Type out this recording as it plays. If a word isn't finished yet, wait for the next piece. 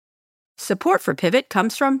Support for Pivot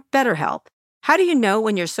comes from BetterHelp. How do you know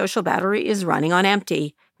when your social battery is running on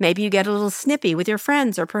empty? Maybe you get a little snippy with your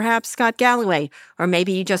friends or perhaps Scott Galloway, or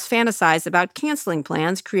maybe you just fantasize about canceling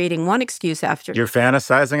plans, creating one excuse after... You're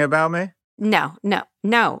fantasizing about me? No,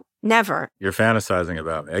 never. You're fantasizing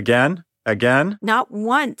about me. Again? Not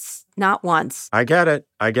once. I get it.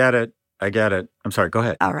 I'm sorry, go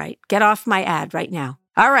ahead. All right, get off my ad right now.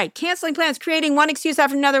 All right, canceling plans, creating one excuse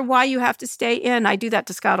after another why you have to stay in. I do that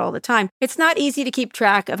to Scott all the time. It's not easy to keep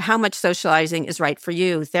track of how much socializing is right for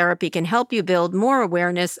you. Therapy can help you build more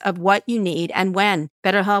awareness of what you need and when.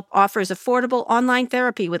 BetterHelp offers affordable online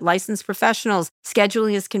therapy with licensed professionals.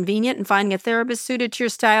 Scheduling is convenient and finding a therapist suited to your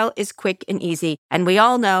style is quick and easy. And we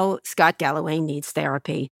all know Scott Galloway needs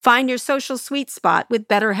therapy. Find your social sweet spot with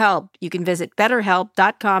BetterHelp. You can visit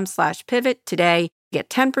betterhelp.com/pivot today. Get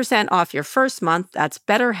 10% off your first month. That's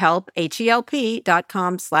BetterHelp,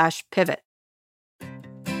 HELP.com/pivot.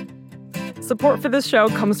 Support for this show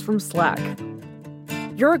comes from Slack.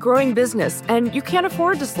 You're a growing business, and you can't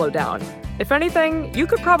afford to slow down. If anything, you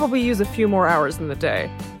could probably use a few more hours in the day.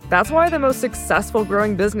 That's why the most successful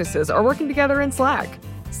growing businesses are working together in Slack.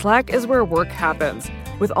 Slack is where work happens,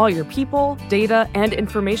 with all your people, data, and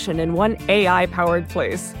information in one AI-powered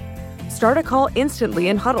place. Start a call instantly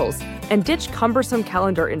in huddles and ditch cumbersome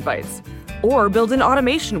calendar invites. Or build an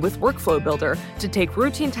automation with Workflow Builder to take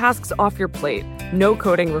routine tasks off your plate. No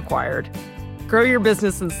coding required. Grow your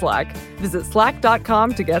business in Slack. Visit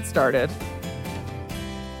slack.com to get started.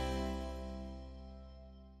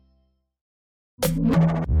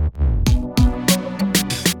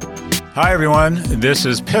 Hi, everyone. This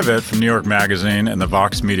is Pivot from New York Magazine and the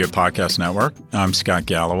Vox Media Podcast Network. I'm Scott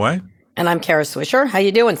Galloway. And I'm Kara Swisher. How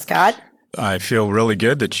you doing, Scott? I feel really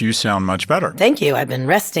good that you sound much better. Thank you. I've been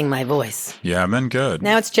resting my voice. Yeah, I've been good.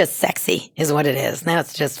 Now it's just sexy is what it is. Now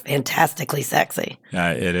it's just fantastically sexy.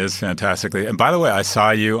 It is fantastically. And by the way, I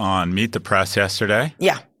saw you on Meet the Press yesterday.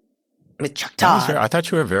 Yeah, with Chuck Todd. I thought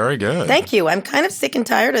you were very good. Thank you. I'm kind of sick and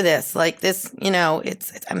tired of this. Like this,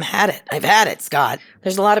 I've had it. I've had it, Scott.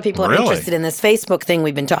 There's a lot of people interested in this Facebook thing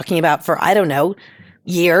we've been talking about for, I don't know,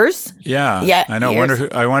 years. Yeah, I know.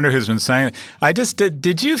 I wonder who's been saying it. I just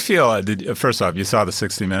did you feel, first off, you saw the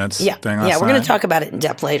 60 Minutes thing last night? Yeah, we're going to talk about it in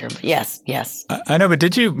depth later, but yes. I know, but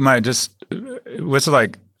did you, was it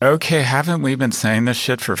like, okay, haven't we been saying this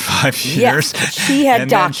shit for 5 years? Yes, she had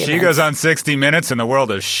documents. Then she goes on 60 Minutes and the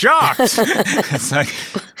world is shocked. It's like,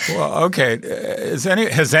 well, okay,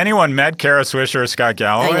 has anyone met Kara Swisher or Scott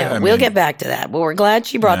Galloway? I know. We'll get back to that. But we're glad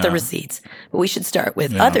she brought the receipts. But we should start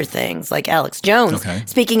with other things like Alex Jones. Okay.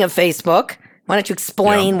 Speaking of Facebook, why don't you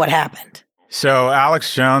explain what happened? So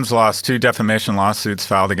Alex Jones lost 2 defamation lawsuits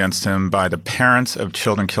filed against him by the parents of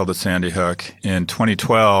children killed at Sandy Hook. In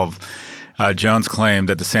 2012, Jones claimed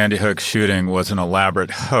that the Sandy Hook shooting was an elaborate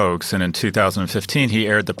hoax, and in 2015, he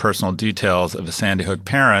aired the personal details of a Sandy Hook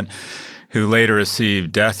parent who later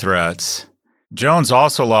received death threats. Jones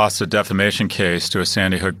also lost a defamation case to a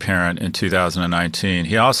Sandy Hook parent in 2019.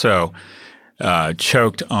 He also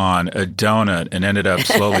choked on a donut and ended up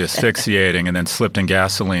slowly asphyxiating and then slipped in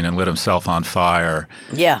gasoline and lit himself on fire.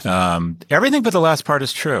 Yeah. Everything but the last part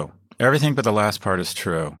is true. Everything but the last part is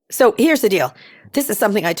true. So here's the deal. This is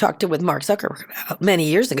something I talked with Mark Zuckerberg about many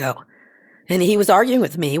years ago. And he was arguing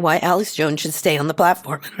with me why Alex Jones should stay on the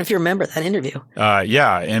platform. I don't know if you remember that interview.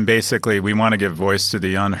 Yeah. And basically, we want to give voice to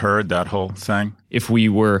the unheard, that whole thing. If we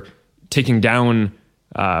were taking down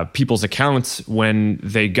people's accounts when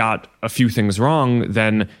they got a few things wrong,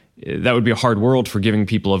 then that would be a hard world for giving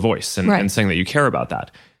people a voice and saying that you care about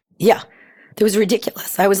that. Yeah. It was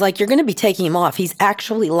ridiculous. I was like, you're going to be taking him off. He's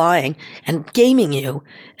actually lying and gaming you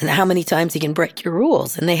and how many times he can break your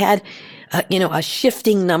rules. And they had, a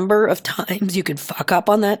shifting number of times you could fuck up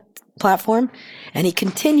on that platform. And he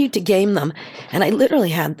continued to game them. And I literally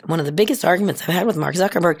had one of the biggest arguments I've had with Mark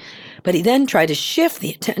Zuckerberg. But he then tried to shift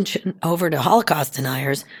the attention over to Holocaust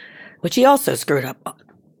deniers, which he also screwed up on.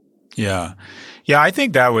 Yeah. Yeah, I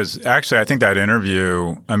think that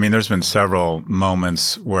interview, there's been several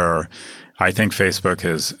moments where I think Facebook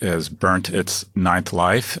has burnt its 9th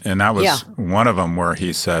life. And that was one of them where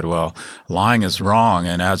he said, well, lying is wrong.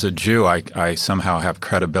 And as a Jew, I somehow have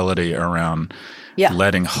credibility around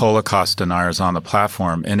letting Holocaust deniers on the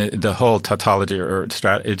platform. And the whole tautology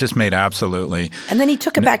it just made absolutely. And then he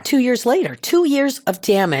took it back 2 years later, 2 years of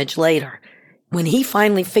damage later. When he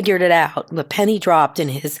finally figured it out, the penny dropped in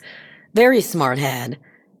his very smart head.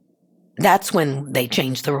 That's when they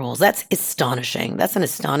changed the rules. That's astonishing. That's an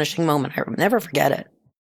astonishing moment. I will never forget it.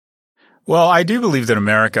 Well, I do believe that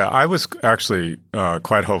I was actually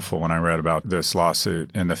quite hopeful when I read about this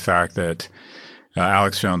lawsuit and the fact that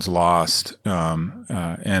Alex Jones lost.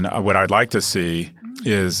 And what I'd like to see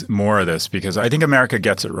is more of this, because I think America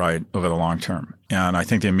gets it right over the long term. And I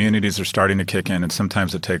think the immunities are starting to kick in, and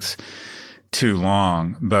sometimes it takes too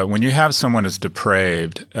long. But when you have someone as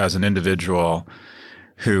depraved as an individual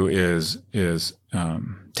who is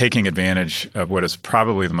taking advantage of what is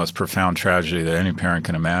probably the most profound tragedy that any parent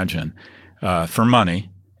can imagine for money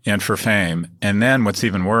and for fame. And then what's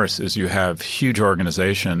even worse is you have huge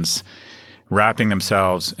organizations wrapping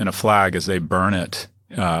themselves in a flag as they burn it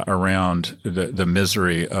around the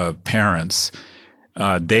misery of parents.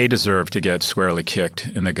 They deserve to get squarely kicked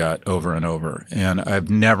in the gut over and over. And I've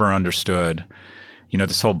never understood,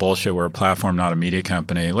 this whole bullshit, we're a platform, not a media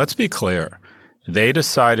company. Let's be clear. They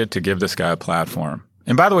decided to give this guy a platform.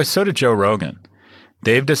 And by the way, so did Joe Rogan.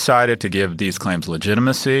 They've decided to give these claims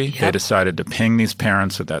legitimacy. Yep. They decided to ping these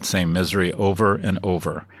parents with that same misery over and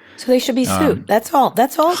over. So they should be sued. That's all.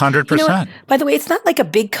 100%. By the way, it's not like a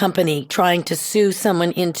big company trying to sue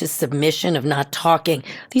someone into submission of not talking.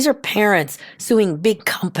 These are parents suing big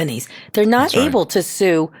companies. They're not able to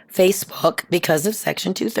sue Facebook because of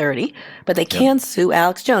Section 230, but they can sue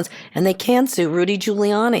Alex Jones, and they can sue Rudy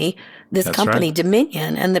Giuliani, this company,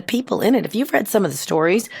 Dominion, and the people in it. If you've read some of the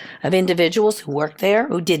stories of individuals who worked there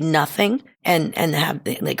who did nothing and have,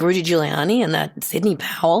 like Rudy Giuliani and that Sidney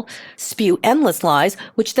Powell, spew endless lies,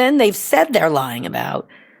 which then they've said they're lying about.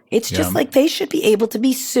 It's just like they should be able to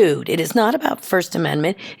be sued. It is not about First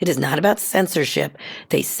Amendment. It is not about censorship.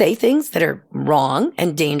 They say things that are wrong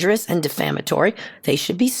and dangerous and defamatory. They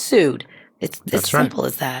should be sued. It's as simple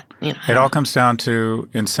as that. It all comes down to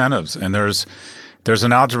incentives, and there's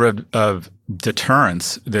an algebra of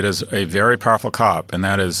deterrence that is a very powerful cop, and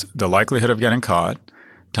that is the likelihood of getting caught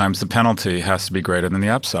times the penalty has to be greater than the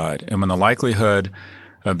upside. And when the likelihood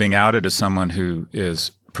of being outed as someone who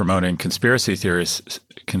is promoting conspiracy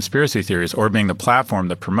theories or being the platform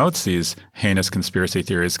that promotes these heinous conspiracy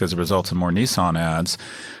theories because it results in more Nissan ads,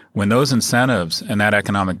 when those incentives and that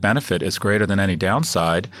economic benefit is greater than any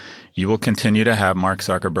downside, you will continue to have Mark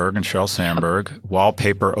Zuckerberg and Sheryl Sandberg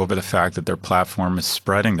wallpaper over the fact that their platform is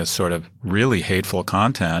spreading this sort of really hateful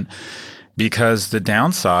content, because the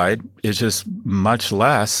downside is just much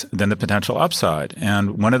less than the potential upside.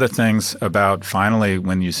 And one of the things about finally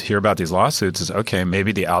when you hear about these lawsuits is, okay,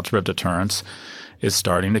 maybe the algebra of deterrence is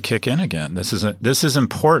starting to kick in again. This is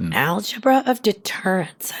important. Algebra of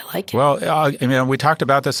deterrence. I like it. Well, we talked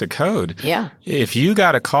about this at Code. Yeah. If you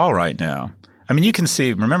got a call right now, you can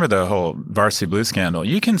see, remember the whole Varsity Blues scandal?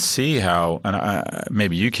 You can see how, and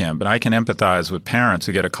maybe you can, but I can empathize with parents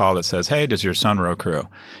who get a call that says, hey, does your son row crew?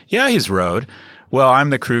 Yeah, he's rowed. Well, I'm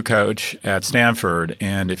the crew coach at Stanford,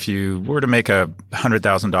 and if you were to make a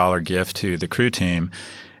 $100,000 gift to the crew team,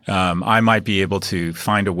 I might be able to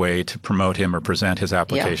find a way to promote him or present his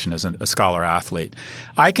application as a scholar athlete.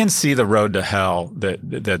 I can see the road to hell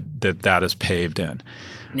that is paved in.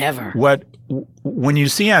 Never. When you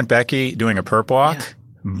see Aunt Becky doing a perp walk,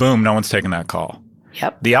 boom, no one's taking that call.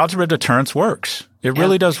 Yep. The algebra of deterrence works. It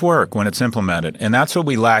really does work when it's implemented. And that's what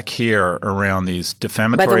we lack here around these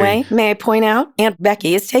defamatory... By the way, may I point out, Aunt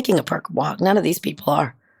Becky is taking a perp walk. None of these people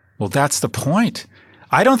are. Well, that's the point.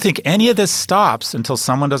 I don't think any of this stops until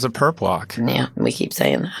someone does a perp walk. Yeah, we keep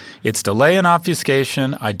saying that. It's delay and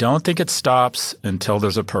obfuscation. I don't think it stops until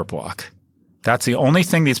there's a perp walk. That's the only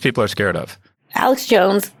thing these people are scared of. Alex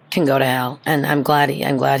Jones can go to hell, and I'm glad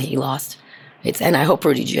he lost. And I hope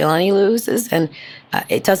Rudy Giuliani loses. And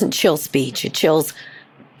it doesn't chill speech; it chills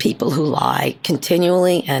people who lie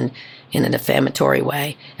continually and in a defamatory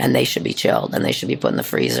way. And they should be chilled, and they should be put in the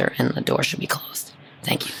freezer, and the door should be closed.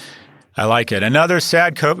 Thank you. I like it. Another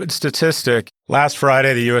sad COVID statistic. Last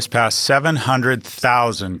Friday, the U.S. passed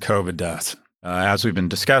 700,000 COVID deaths. As we've been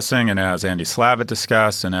discussing, and as Andy Slavitt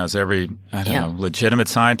discussed, and as every legitimate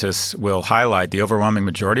scientist will highlight, the overwhelming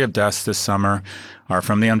majority of deaths this summer are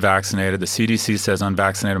from the unvaccinated. The CDC says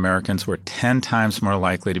unvaccinated Americans were 10 times more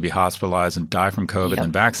likely to be hospitalized and die from COVID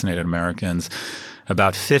than vaccinated Americans.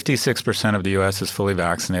 About 56% of the U.S. is fully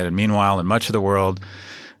vaccinated. Meanwhile, in much of the world,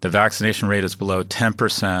 the vaccination rate is below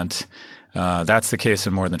 10%. That's the case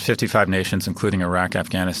in more than 55 nations, including Iraq,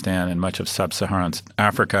 Afghanistan, and much of sub-Saharan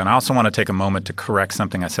Africa. And I also want to take a moment to correct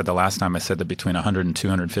something I said the last time. I said that between 100 and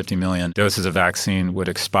 250 million doses of vaccine would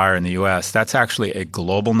expire in the U.S. That's actually a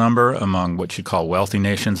global number among what you'd call wealthy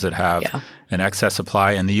nations that have an excess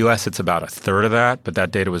supply. In the U.S., it's about a third of that, but that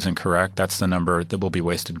data was incorrect. That's the number that will be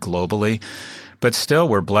wasted globally. But still,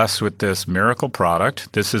 we're blessed with this miracle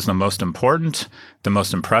product. This is the most important, the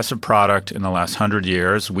most impressive product in the last 100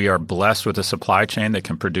 years. We are blessed with a supply chain that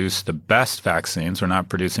can produce the best vaccines. We're not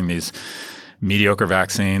producing these mediocre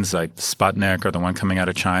vaccines like Sputnik or the one coming out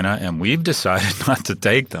of China, and we've decided not to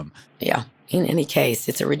take them. Yeah. In any case,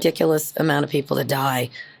 it's a ridiculous amount of people that die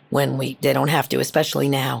when they don't have to, especially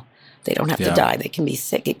now. They don't have to die. They can be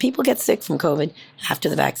sick. People get sick from COVID after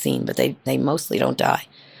the vaccine, but they mostly don't die.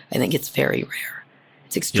 I think it's very rare.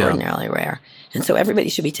 It's extraordinarily rare. And so everybody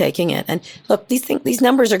should be taking it. And look, these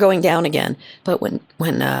numbers are going down again. But when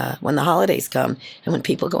the holidays come and when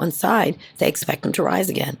people go inside, they expect them to rise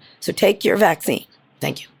again. So take your vaccine.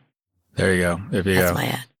 Thank you. There you go. That's my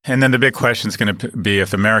ad. And then the big question is going to be,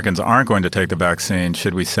 if Americans aren't going to take the vaccine,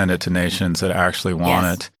 should we send it to nations that actually want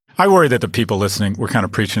it? I worry that the people listening, we're kind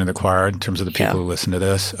of preaching to the choir in terms of the people who listen to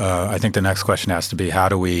this. I think the next question has to be, how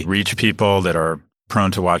do we reach people that are prone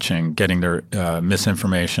to getting their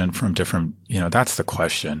misinformation from different, that's the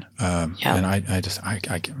question. And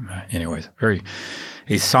anyways,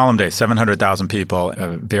 a solemn day, 700,000 people,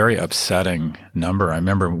 a very upsetting number. I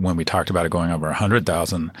remember when we talked about it going over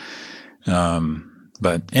 100,000.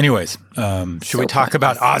 But anyways, should we talk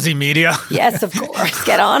about Aussie media? Yes, of course.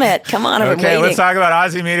 Get on it. Come on. Okay, let's talk about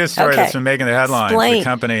Aussie media story that's been making the headlines. Explain. The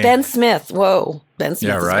company. Ben Smith. Whoa. Ben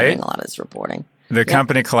Smith is doing a lot of this reporting. The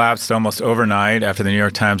company collapsed almost overnight after the New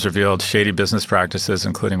York Times revealed shady business practices,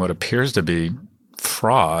 including what appears to be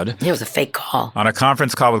fraud. It was a fake call. On a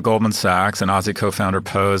conference call with Goldman Sachs, an Aussie co-founder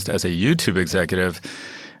posed as a YouTube executive,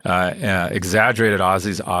 exaggerated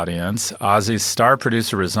Aussie's audience. Aussie's star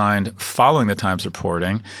producer resigned following the Times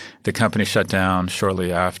reporting. The company shut down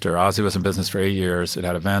shortly after. Aussie was in business for 8 years. It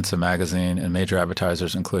had events, a magazine, and major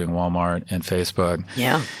advertisers, including Walmart and Facebook.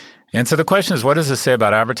 Yeah. And so the question is, what does this say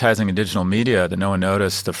about advertising and digital media that no one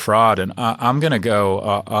noticed the fraud? And I'm going to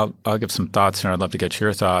go, I'll give some thoughts here. I'd love to get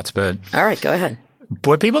your thoughts. But all right, go ahead.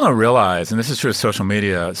 What people don't realize, and this is true of social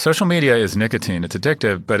media is nicotine. It's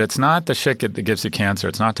addictive, but it's not the shit that gives you cancer.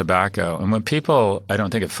 It's not tobacco. And what people, I don't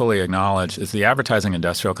think, have fully acknowledged is the advertising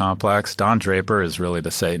industrial complex. Don Draper is really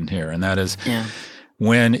the Satan here. And that is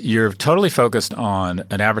when you're totally focused on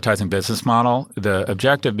an advertising business model, the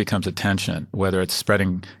objective becomes attention, whether it's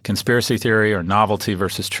spreading conspiracy theory or novelty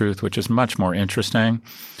versus truth, which is much more interesting,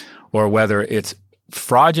 or whether it's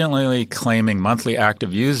fraudulently claiming monthly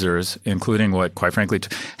active users, including what, quite frankly,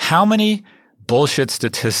 how many bullshit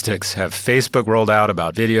statistics have Facebook rolled out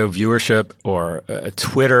about video viewership, or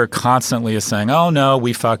Twitter constantly is saying, oh, no,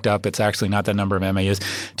 we fucked up. It's actually not that number of MAUs.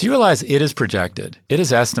 Do you realize it is projected? It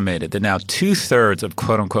is estimated that now 2/3 of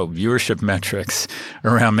quote-unquote viewership metrics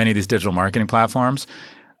around many of these digital marketing platforms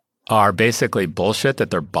are basically bullshit,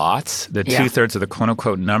 that they're bots, that 2/3 of the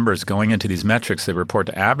quote-unquote numbers going into these metrics they report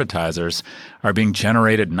to advertisers are being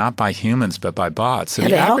generated not by humans but by bots. So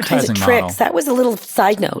the advertising model, tricks. That was a little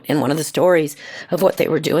side note in one of the stories of what they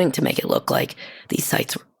were doing to make it look like these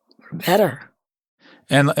sites were better.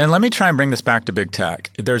 And let me try and bring this back to big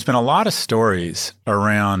tech. There's been a lot of stories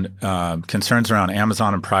around concerns around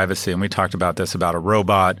Amazon and privacy, and we talked about this, about a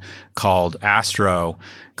robot called Astro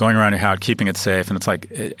going around your house, keeping it safe. And it's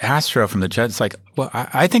like, Astro from the Jets, it's like, well,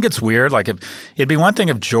 I think it's weird. Like, if it'd be one thing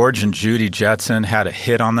if George and Judy Jetson had a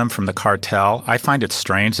hit on them from the cartel. I find it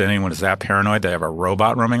strange that anyone is that paranoid they have a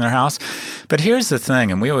robot roaming their house. But here's the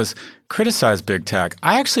thing, and we always criticize big tech.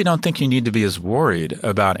 I actually don't think you need to be as worried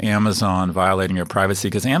about Amazon violating your privacy,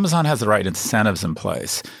 because Amazon has the right incentives in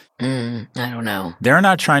place. I don't know. They're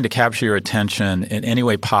not trying to capture your attention in any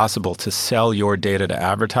way possible to sell your data to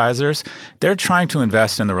advertisers. They're trying to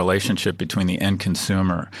invest in the relationship between the end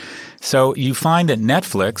consumer. So you find that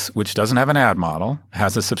Netflix, which doesn't have an ad model,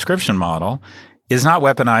 has a subscription model, is not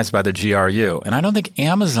weaponized by the GRU. And I don't think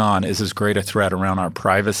Amazon is as great a threat around our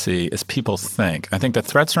privacy as people think. I think the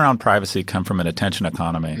threats around privacy come from an attention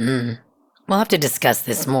economy. We'll have to discuss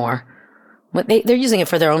this more. They're using it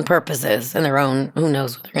for their own purposes and their own, who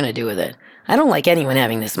knows what they're going to do with it. I don't like anyone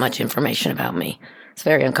having this much information about me. It's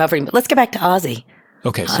very uncomforting. But let's get back to Aussie.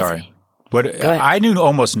 Okay, sorry. I knew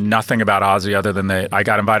almost nothing about Aussie other than I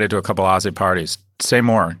got invited to a couple Aussie parties. Say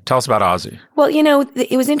more. Tell us about Aussie. Well,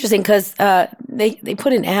 it was interesting because they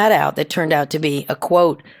put an ad out that turned out to be a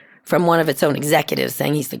quote from one of its own executives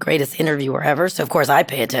saying he's the greatest interviewer ever. So, of course, I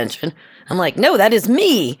pay attention. I'm like, no, that is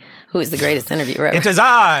me who is the greatest interviewer ever. It is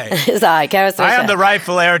I. It is I. I am the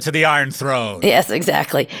rightful heir to the Iron Throne. Yes,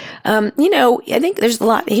 exactly. I think there's a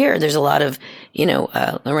lot here. There's a lot of,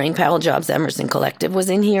 Lorraine Powell Jobs Emerson Collective was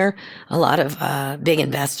in here. A lot of big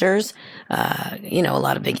investors, a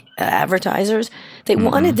lot of big advertisers. They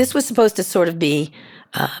wanted, this was supposed to sort of be,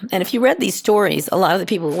 and if you read these stories, a lot of the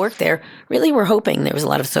people who worked there really were hoping there was a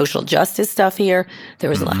lot of social justice stuff here. There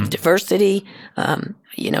was a lot of diversity,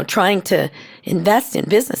 trying to invest in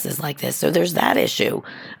businesses like this. So there's that issue.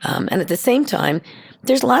 And at the same time,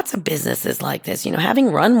 there's lots of businesses like this.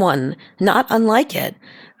 Having run one, not unlike it,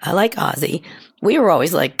 I like Ozzy. We were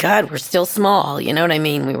always like, God, we're still small. You know what I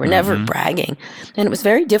mean? We were never bragging. And it was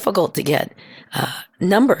very difficult to get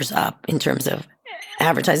numbers up in terms of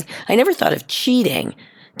advertising. I never thought of cheating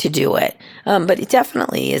to do it. But it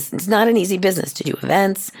definitely is. It's not an easy business to do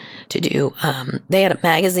events, to do, they had a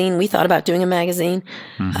magazine. We thought about doing a magazine,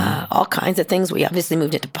 all kinds of things. We obviously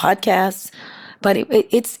moved into podcasts, but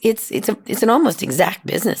it's an almost exact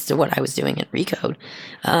business to what I was doing at Recode.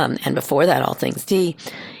 And before that, All Things Tea.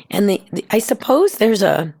 And I suppose there's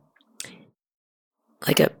an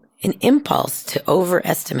impulse to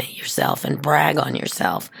overestimate yourself and brag on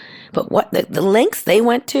yourself. But what the lengths they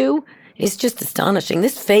went to is just astonishing.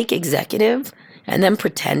 This fake executive and them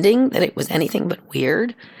pretending that it was anything but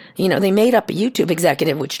weird. They made up a YouTube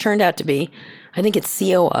executive, which turned out to be, I think it's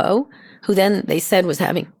COO, who then they said was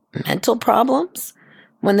having mental problems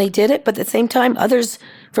when they did it. But at the same time, others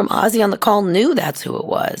from Ozzy on the call knew that's who it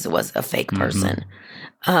was. It was a fake person.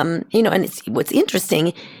 And what's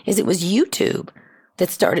interesting is it was YouTube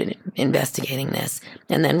that started investigating this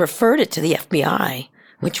and then referred it to the FBI,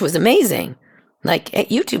 which was amazing. Like,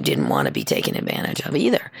 YouTube didn't want to be taken advantage of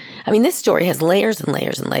either. I mean, this story has layers and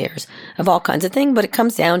layers and layers of all kinds of things, but it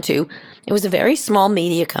comes down to, it was a very small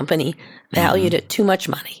media company valued at too much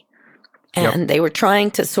money. And they were trying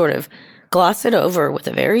to sort of gloss it over with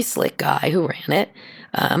a very slick guy who ran it,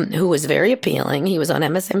 who was very appealing. He was on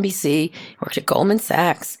MSNBC, worked at Goldman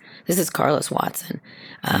Sachs. This is Carlos Watson.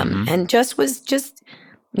 And was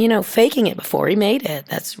faking it before he made it.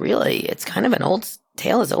 It's kind of an old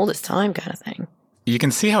tale as old as time kind of thing. You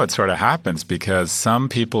can see how it sort of happens because some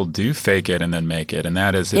people do fake it and then make it. And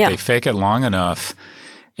that is if they fake it long enough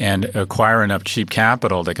and acquire enough cheap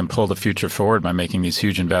capital, they can pull the future forward by making these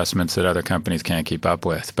huge investments that other companies can't keep up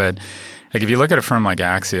with. But if you look at a firm like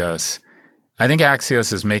Axios, I think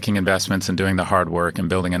Axios is making investments and doing the hard work and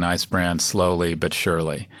building a nice brand slowly but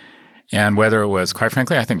surely. And whether it was, quite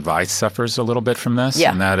frankly, I think Vice suffers a little bit from this.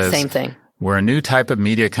 Yeah, and that is, same thing. We're a new type of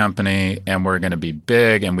media company and we're going to be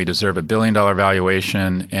big and we deserve $1 billion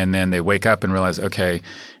valuation. And then they wake up and realize, okay,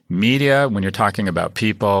 media, when you're talking about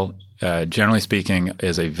people, generally speaking,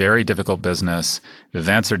 is a very difficult business.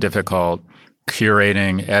 Events are difficult.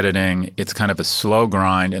 Curating, editing, it's kind of a slow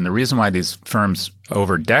grind. And the reason why these firms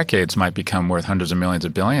over decades might become worth hundreds of millions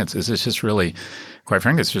of billions is it's just really, quite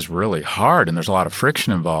frankly, it's just really hard and there's a lot of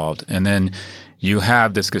friction involved. And then you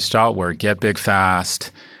have this gestalt where get big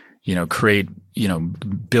fast, create,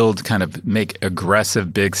 build, kind of make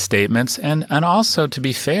aggressive big statements. And also, to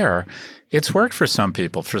be fair, it's worked for some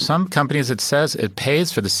people. For some companies, it says it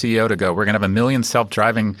pays for the CEO to go, we're going to have 1 million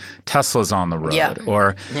self-driving Teslas on the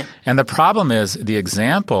road. And the problem is the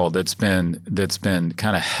example that's been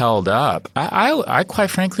kind of held up. I quite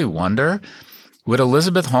frankly wonder, would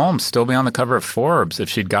Elizabeth Holmes still be on the cover of Forbes if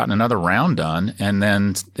she'd gotten another round done and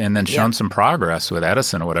then shown some progress with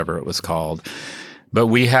Edison or whatever it was called? But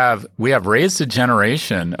we have raised a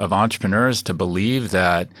generation of entrepreneurs to believe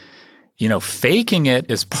that faking it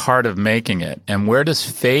is part of making it. And where does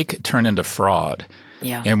fake turn into fraud?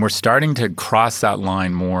 Yeah. And we're starting to cross that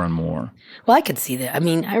line more and more. Well, I could see that. I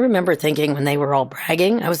mean, I remember thinking when they were all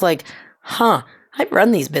bragging, I was like, I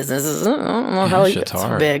run these businesses. I don't know how it's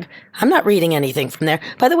so big. I'm not reading anything from there.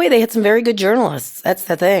 By the way, they had some very good journalists. That's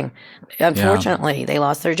the thing. Unfortunately, they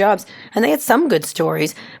lost their jobs. And they had some good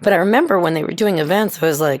stories. But I remember when they were doing events, I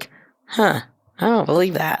was like, I don't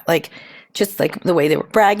believe that. Just like the way they were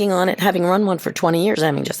bragging on it, having run one for 20 years,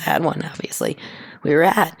 having just had one, obviously,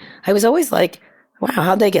 I was always like, wow,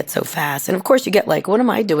 how'd they get so fast? And of course you get like, what am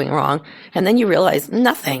I doing wrong? And then you realize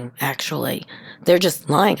nothing, actually. They're just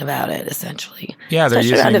lying about it, essentially. Yeah,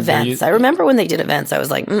 especially around events. I remember when they did events, I was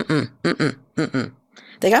like,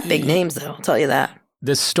 They got big names, though, I'll tell you that.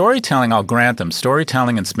 This storytelling, I'll grant them,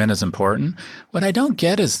 storytelling and spin is important. What I don't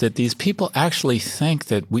get is that these people actually think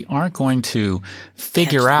that we aren't going to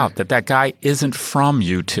figure out that guy isn't from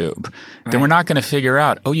YouTube. Right. Then we're not going to figure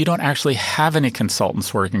out, you don't actually have any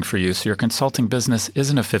consultants working for you, so your consulting business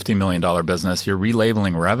isn't a $50 million business. You're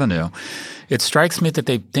relabeling revenue. It strikes me that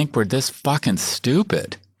they think we're this fucking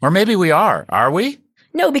stupid. Or maybe we are. Are we?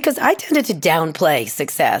 No, because I tended to downplay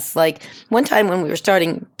success. Like one time when we were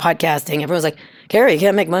starting podcasting, everyone was like, Carrie, you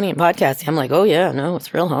can't make money in podcasting. I'm like, oh yeah, no,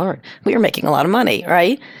 it's real hard. We were making a lot of money,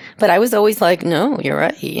 right? But I was always like, no, you're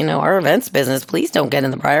right. Our events business, please don't get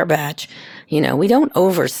in the briar patch. We don't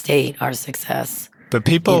overstate our success. But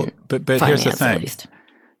here's the thing.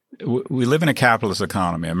 We live in a capitalist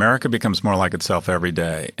economy. America becomes more like itself every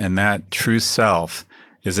day. And that true self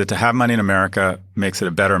is that to have money in America makes it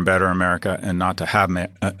a better and better America, and not to have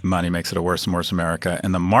money makes it a worse and worse America.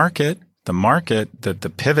 And the market The market, the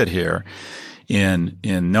pivot here in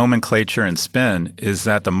nomenclature and spin is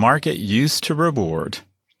that the market used to reward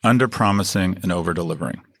under-promising and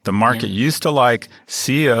over-delivering. The market used to like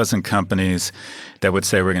CEOs and companies that would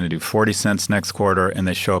say we're going to do 40 cents next quarter, and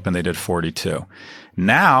they show up and they did 42.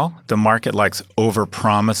 Now the market likes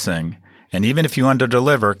over-promising, and even if you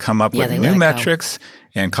under-deliver, come up with new metrics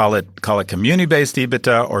and call it community-based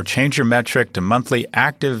EBITDA, or change your metric to monthly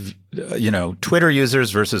active, Twitter users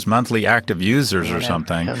versus monthly active users or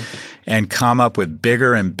something, and come up with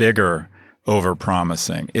bigger and bigger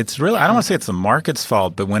over-promising. It's really, I don't want to say it's the market's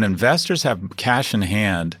fault, but when investors have cash in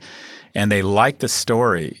hand and they like the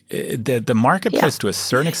story, the marketplace to a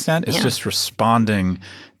certain extent is just responding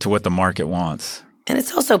to what the market wants. And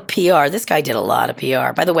it's also PR. This guy did a lot of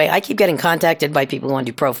PR. By the way, I keep getting contacted by people who want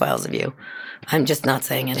to do profiles of you. I'm just not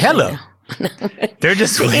saying anything. Hello. They're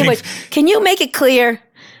just waiting. Can you make it clear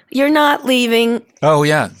you're not leaving? Oh,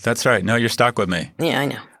 yeah, that's right. No, you're stuck with me. Yeah, I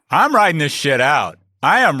know. I'm riding this shit out.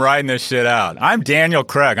 I am riding this shit out. I'm Daniel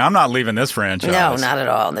Craig. I'm not leaving this franchise. No, not at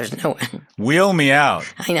all. There's no way. Wheel me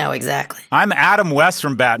out. I know, exactly. I'm Adam West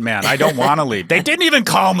from Batman. I don't want to leave. They didn't even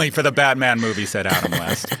call me for the Batman movie, said Adam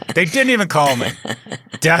West. They didn't even call me.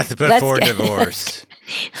 Death before divorce.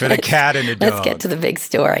 For the cat and the dog. Let's get to the big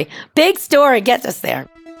story. Big story gets us there.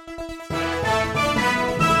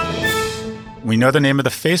 We know the name of the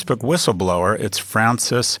Facebook whistleblower. It's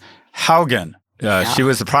Frances Haugen. She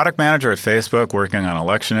was the product manager at Facebook working on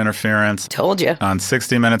election interference. Told you. On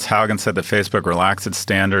 60 Minutes, Haugen said that Facebook relaxed its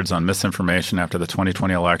standards on misinformation after the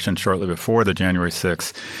 2020 election shortly before the January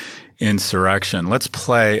 6th insurrection. Let's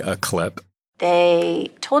play a clip. They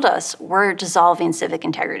told us we're dissolving civic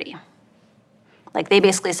integrity. Like they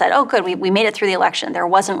basically said, oh, good, we made it through the election. There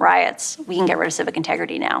wasn't riots. We can get rid of civic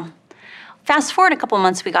integrity now. Fast forward a couple of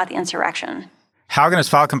months, we got the insurrection. Haugen has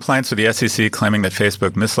filed complaints with the SEC claiming that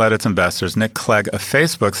Facebook misled its investors. Nick Clegg of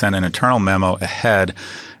Facebook sent an internal memo ahead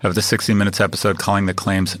of the 60 Minutes episode calling the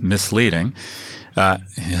claims misleading.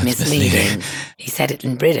 Misleading. He said it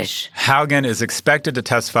in British. Haugen is expected to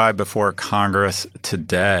testify before Congress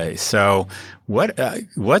today. So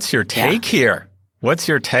what's your take here? What's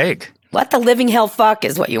your take? What the living hell fuck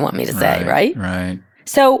is what you want me to say, right? Right.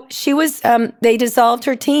 So she was, they dissolved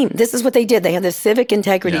her team. This is what they did. They had the civic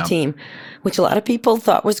integrity team, which a lot of people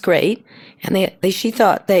thought was great. And she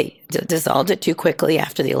thought they dissolved it too quickly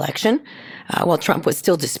after the election. While Trump was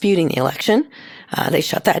still disputing the election, they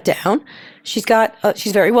shut that down. She's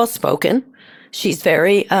very well spoken. She's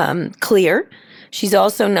very clear. She's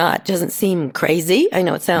also doesn't seem crazy. I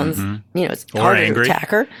know it sounds, it's harder to attack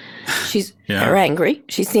her. She's angry.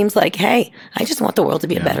 She seems like, hey, I just want the world to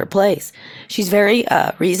be a better place. She's very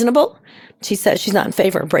reasonable. She says she's not in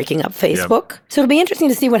favor of breaking up Facebook. So it'll be interesting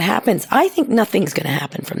to see what happens. I think nothing's going to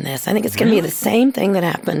happen from this. I think it's going to be the same thing that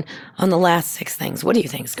happened on the last 6 things. What do you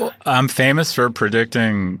think, Scott? I'm famous for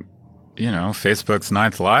predicting Facebook's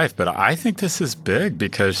ninth life, but I think this is big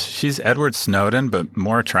because she's Edward Snowden, but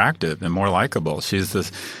more attractive and more likable. She's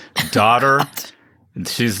this daughter.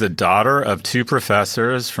 She's the daughter of 2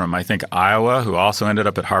 professors from, I think, Iowa, who also ended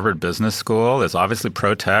up at Harvard Business School. Is obviously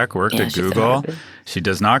pro-tech, worked at Google. She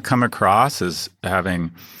does not come across as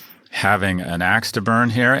having an axe to burn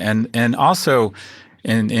here. And also,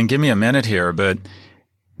 and give me a minute here, but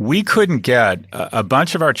we couldn't get a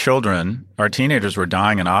bunch of our children, our teenagers were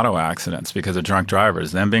dying in auto accidents because of drunk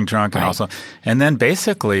drivers, them being drunk and then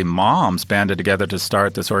basically moms banded together to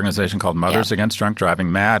start this organization called Mothers Against Drunk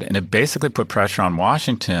Driving, MAD, and it basically put pressure on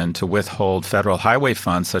Washington to withhold federal highway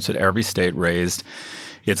funds such that every state raised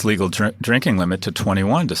its legal drinking limit to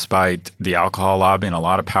 21, despite the alcohol lobby and a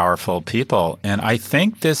lot of powerful people. And I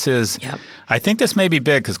think this may be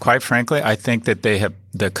big because, quite frankly, I think that they have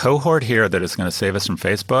the cohort here that is going to save us from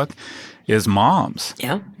Facebook is moms.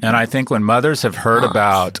 Yeah. And I think when mothers have heard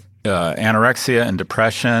about anorexia and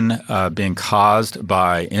depression being caused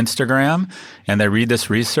by Instagram, and they read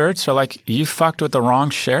this research, they're like, you fucked with the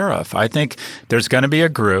wrong sheriff. I think there's going to be a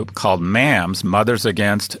group called MAMS, Mothers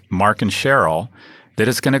Against Mark and Cheryl, that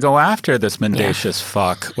is going to go after this mendacious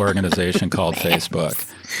fuck organization called Facebook.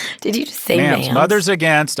 Did you just say MAMS? Mothers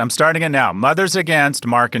Against, I'm starting it now, Mothers Against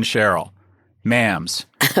Mark and Cheryl. MAMS.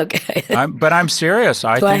 Okay. But I'm serious.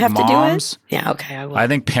 I think have moms, to do it? Yeah, okay, I will. I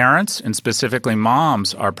think parents, and specifically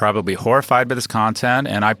moms, are probably horrified by this content.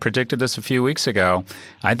 And I predicted this a few weeks ago.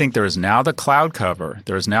 I think there is now the cloud cover.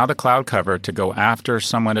 There is now the cloud cover to go after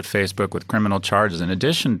someone at Facebook with criminal charges. In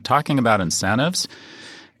addition, talking about incentives,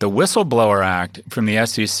 the Whistleblower Act from the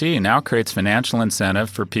SEC now creates financial incentive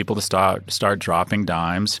for people to start dropping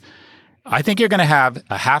dimes I think you're going to have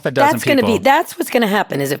a half a dozen people. That's what's going to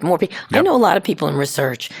happen is if more people. Yep. I know a lot of people in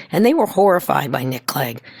research, and they were horrified by Nick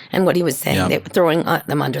Clegg and what he was saying. Yep. They were throwing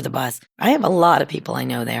them under the bus. I have a lot of people I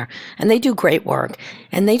know there, and they do great work,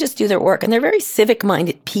 and they just do their work, and they're very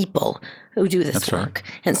civic-minded people who do this work.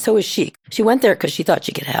 Right. And so is she. She went there because she thought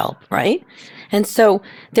she could help, right? And so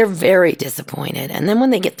they're very disappointed. And then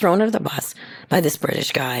when they get thrown under the bus by this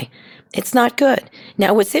British guy, it's not good.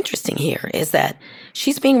 Now, what's interesting here is that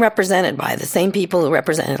she's being represented by the same people who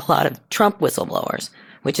represented a lot of Trump whistleblowers,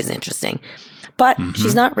 which is interesting. But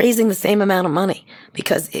she's not raising the same amount of money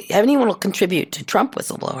because anyone will contribute to Trump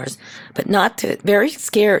whistleblowers, but not to, very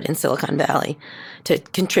scared in Silicon Valley to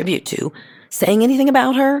contribute to saying anything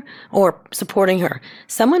about her or supporting her.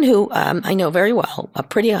 Someone who I know very well, a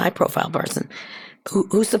pretty high-profile person,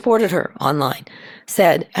 who supported her online,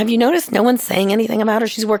 said, have you noticed no one's saying anything about her?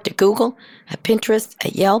 She's worked at Google, at Pinterest,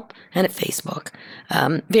 at Yelp, and at Facebook.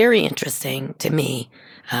 Very interesting to me,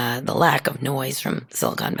 the lack of noise from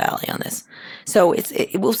Silicon Valley on this. So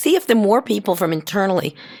we'll see if the more people from internal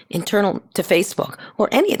to Facebook or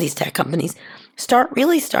any of these tech companies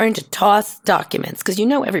starting to toss documents, because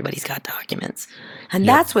everybody's got documents. And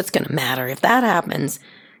that's what's going to matter. If that happens,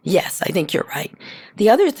 yes, I think you're right.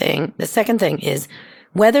 The second thing is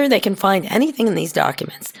whether they can find anything in these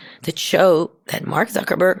documents that show that Mark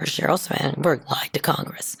Zuckerberg or Sheryl Sandberg lied to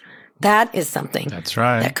Congress. That is something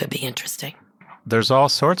that could be interesting. There's all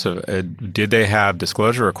sorts of did they have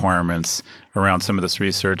disclosure requirements around some of this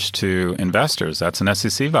research to investors? That's an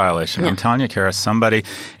SEC violation. Yeah. I'm telling you, Kara, somebody,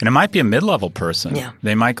 and it might be a mid-level person. Yeah.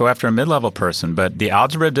 They might go after a mid-level person. But the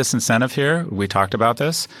algebra disincentive here, we talked about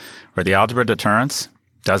this, or the algebra deterrence,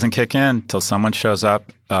 doesn't kick in until someone shows up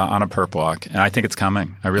on a perp walk. And I think it's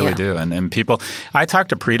coming. I really do. And people – I talked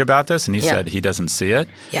to Preet about this, and he said he doesn't see it.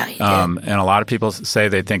 Yeah, he did. And a lot of people say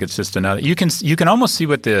they think it's just another – you can almost see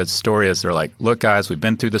what the story is. They're like, look, guys, we've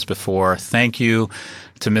been through this before. Thank you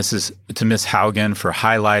to Miss Haugen for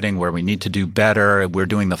highlighting where we need to do better. We're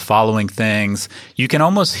doing the following things. You can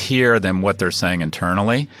almost hear them what they're saying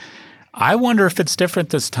internally. I wonder if it's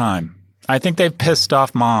different this time. I think they've pissed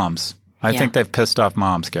off moms. I think they've pissed off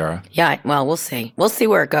moms, Kara. Yeah, well, we'll see. We'll see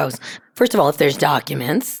where it goes. First of all, if there's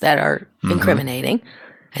documents that are incriminating.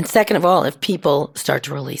 And second of all, if people start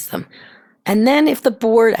to release them. And then if the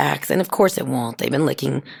board acts, and of course it won't. They've been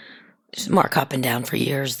licking Mark up and down for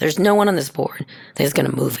years. There's no one on this board that is going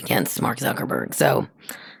to move against Mark Zuckerberg. So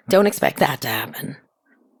don't expect that to happen.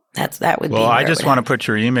 That would be. Well, I just want to put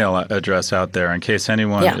your email address out there in case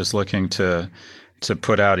anyone is looking to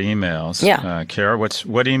put out emails. Yeah. Kara,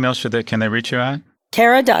 what email can they reach you at?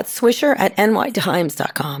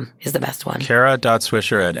 Kara.swisher@nytimes.com is the best one.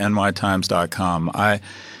 Kara.swisher@nytimes.com. I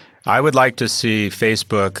would like to see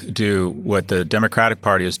Facebook do what the Democratic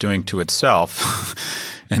Party is doing to itself,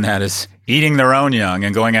 and that is eating their own young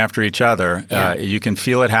and going after each other. Yeah. You can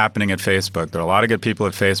feel it happening at Facebook. There are a lot of good people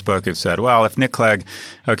at Facebook who've said, well, if Nick Clegg,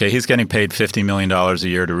 he's getting paid $50 million a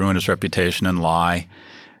year to ruin his reputation and lie.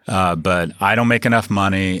 But I don't make enough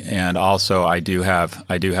money, and also I do have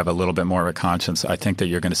a little bit more of a conscience. I think that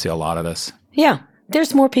you're going to see a lot of this. Yeah,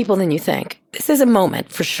 there's more people than you think. This is a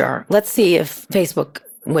moment for sure. Let's see if Facebook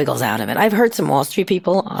wiggles out of it. I've heard some Wall Street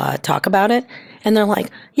people talk about it, and they're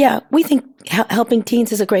like, yeah, we think helping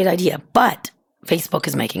teens is a great idea, but Facebook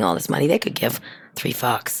is making all this money. They could give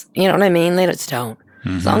 $3. You know what I mean? They just don't.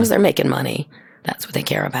 As long as they're making money, that's what they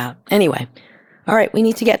care about. Anyway. All right, we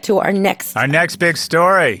need to get to our next big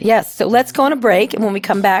story. Yes, so let's go on a break, and when we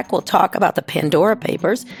come back, we'll talk about the Pandora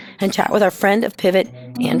Papers and chat with our friend of Pivot,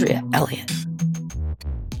 Andrea Elliott.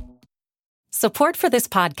 Support for this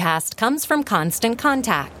podcast comes from Constant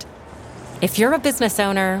Contact. If you're a business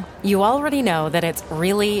owner, you already know that it's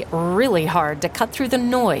really, really hard to cut through the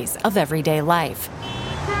noise of everyday life.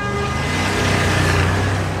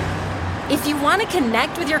 If you want to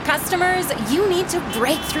connect with your customers, you need to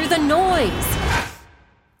break through the noise.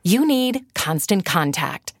 You need Constant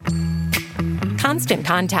Contact. Constant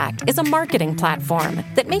Contact is a marketing platform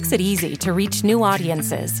that makes it easy to reach new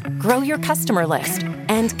audiences, grow your customer list,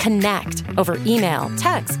 and connect over email,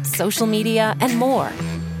 text, social media, and more.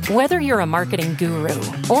 Whether you're a marketing guru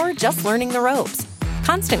or just learning the ropes,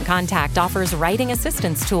 Constant Contact offers writing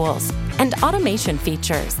assistance tools and automation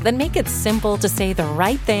features that make it simple to say the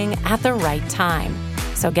right thing at the right time.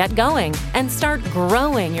 So get going and start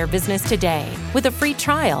growing your business today with a free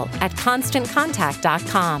trial at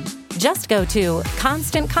ConstantContact.com. Just go to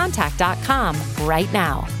ConstantContact.com right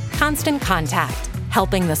now. Constant Contact,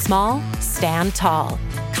 helping the small stand tall.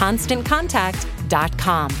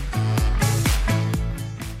 ConstantContact.com.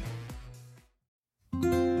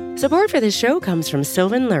 Support for this show comes from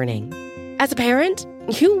Sylvan Learning. As a parent,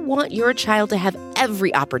 You want your child to have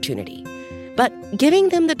every opportunity. But giving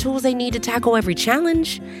them the tools they need to tackle every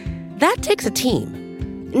challenge, that takes a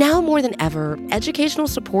team. Now more than ever, educational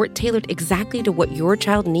support tailored exactly to what your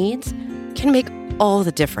child needs can make all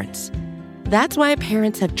the difference. That's why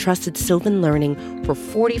parents have trusted Sylvan Learning for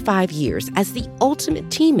 45 years as the ultimate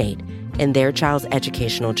teammate in their child's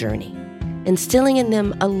educational journey, instilling in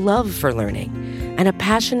them a love for learning and a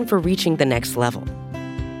passion for reaching the next level.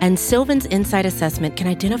 And Sylvan's Insight Assessment can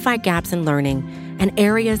identify gaps in learning and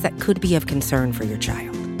areas that could be of concern for your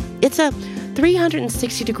child. It's a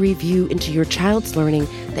 360-degree view into your child's learning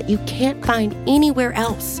that you can't find anywhere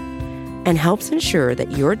else, and helps ensure that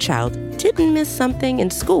your child didn't miss something in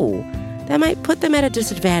school that might put them at a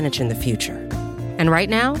disadvantage in the future. And right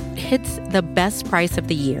now, it's the best price of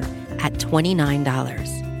the year at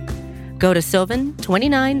 $29. Go to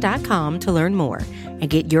sylvan29.com to learn more and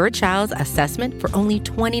get your child's assessment for only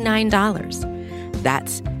 $29.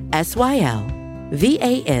 That's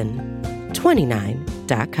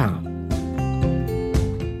SYLVAN29.com.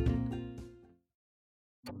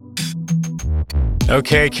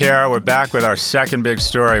 Okay, Kara, we're back with our second big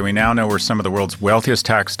story. We now know where some of the world's wealthiest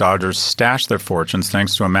tax dodgers stash their fortunes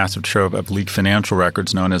thanks to a massive trove of leaked financial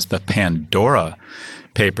records known as the Pandora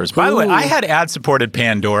Papers. By the way, I had ad-supported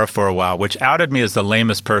Pandora for a while, which outed me as the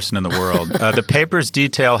lamest person in the world. The papers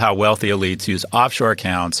detail how wealthy elites use offshore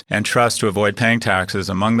accounts and trusts to avoid paying taxes,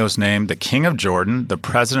 among those named the King of Jordan, the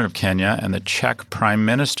President of Kenya, and the Czech Prime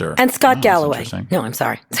Minister. And Scott Galloway. No, I'm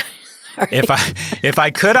sorry. If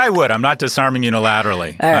I could, I would. I'm not disarming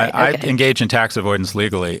unilaterally. Right, I engage in tax avoidance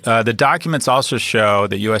legally. The documents also show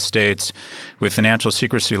that U.S. states with financial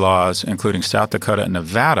secrecy laws, including South Dakota and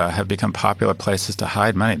Nevada, have become popular places to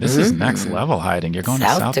hide money. This is next level hiding. You're going to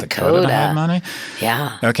South Dakota to hide money?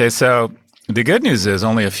 Yeah. Okay, so the good news is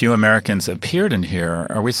only a few Americans appeared in here.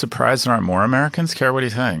 Are we surprised there aren't more Americans? Kara, what do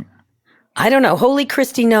you think? I don't know. Holy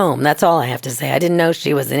Christy Nome. That's all I have to say. I didn't know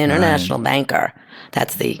she was an international banker.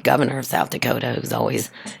 That's the governor of South Dakota, who's always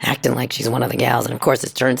acting like she's one of the gals. And of course,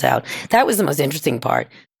 it turns out that was the most interesting part.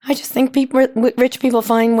 I just think rich people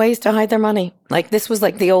find ways to hide their money. Like this was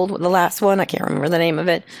like the last one. I can't remember the name of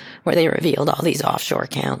it, where they revealed all these offshore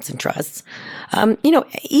accounts and trusts.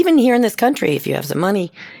 Even here in this country, if you have some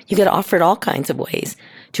money, you get offered all kinds of ways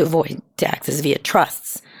to avoid taxes via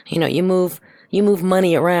trusts. You move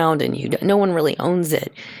money around and no one really owns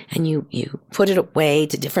it, and you put it away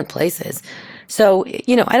to different places. So,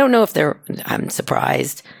 I don't know if I'm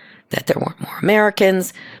surprised that there weren't more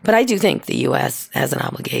Americans, but I do think the U.S. has an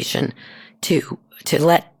obligation to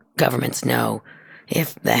let governments know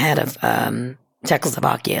if the head of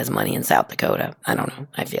Czechoslovakia has money in South Dakota. I don't know.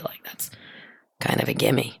 I feel like that's kind of a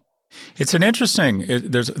gimme. It's an interesting,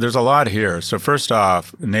 there's a lot here. So first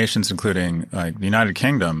off, nations including like the United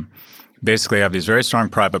Kingdom basically have these very strong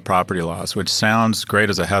private property laws, which sounds great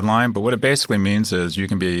as a headline, but what it basically means is you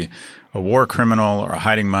can be a war criminal or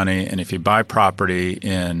hiding money, and if you buy property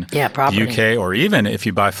in the UK, or even if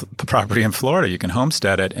you buy property in Florida, you can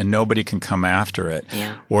homestead it and nobody can come after it.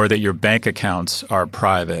 Yeah. Or that your bank accounts are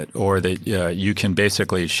private, or that you can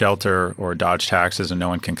basically shelter or dodge taxes and no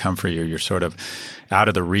one can come for you. You're sort of out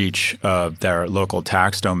of the reach of their local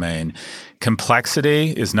tax domain.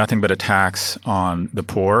 Complexity is nothing but a tax on the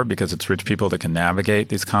poor because it's rich people that can navigate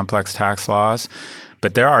these complex tax laws.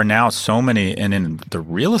 But there are now so many, and in the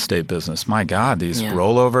real estate business, my God, these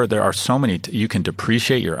rollover, there are so many, you can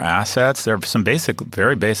depreciate your assets. There are some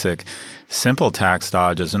very basic, simple tax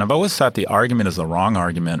dodges. And I've always thought the argument is the wrong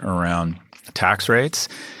argument around tax rates.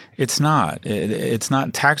 It's not. It's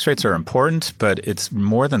not. Tax rates are important, but it's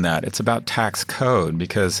more than that. It's about tax code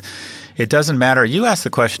because it doesn't matter. You asked the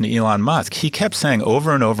question to Elon Musk. He kept saying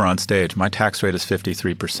over and over on stage, my tax rate is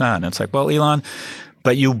 53%. And it's like, well, Elon,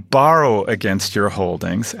 but you borrow against your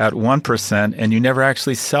holdings at 1% and you never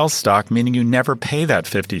actually sell stock, meaning you never pay that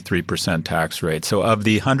 53% tax rate. So of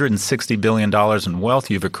the $160 billion in wealth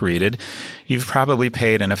you've accreted, you've probably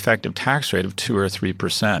paid an effective tax rate of 2 or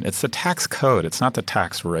 3%. It's the tax code. It's not the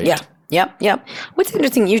tax rate. Yeah. Yep. What's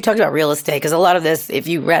interesting, you talked about real estate, because a lot of this, if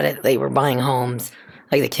you read it, they were buying homes.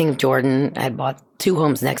 Like the King of Jordan had bought 2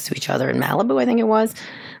 homes next to each other in Malibu, I think it was.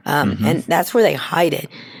 And that's where they hide it.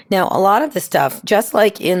 Now, a lot of the stuff, just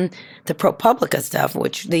like in the ProPublica stuff,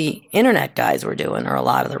 which the internet guys were doing, or a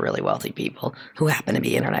lot of the really wealthy people who happen to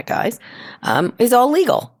be internet guys, is all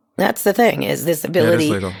legal. That's the thing, is this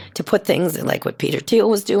ability to put things like what Peter Thiel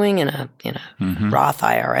was doing in a Roth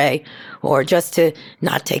IRA, or just to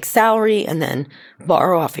not take salary and then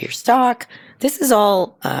borrow off of your stock. This is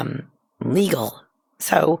all legal.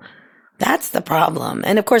 So that's the problem.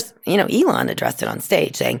 And of course, Elon addressed it on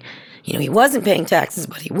stage saying, he wasn't paying taxes,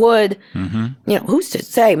 but he would. Who's to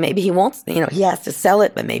say? Maybe he won't, he has to sell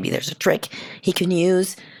it, but maybe there's a trick he can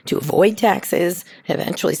use to avoid taxes.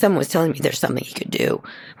 Eventually, someone was telling me there's something he could do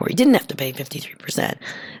where he didn't have to pay 53%.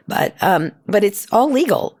 But it's all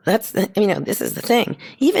legal. This is the thing.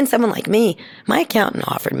 Even someone like me, my accountant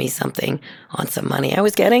offered me something on some money I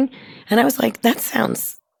was getting, and I was like, that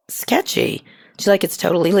sounds sketchy. She's like, it's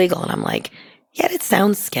totally legal. And I'm like, yeah, it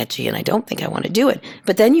sounds sketchy, and I don't think I want to do it.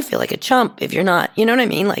 But then you feel like a chump if you're not, you know what I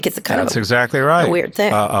mean? Like it's That's exactly right. A weird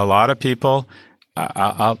thing. A lot of people,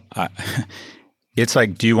 it's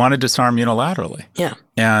like, do you want to disarm unilaterally? Yeah.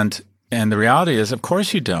 And the reality is, of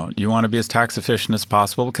course you don't. You want to be as tax efficient as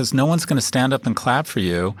possible because no one's going to stand up and clap for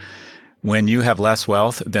you when you have less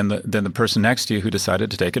wealth than the person next to you who decided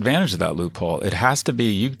to take advantage of that loophole. It has to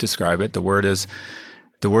be, you describe it, the word is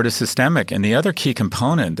systemic. And the other key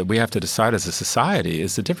component that we have to decide as a society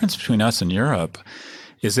is the difference between us and Europe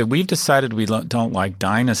is that we've decided we don't like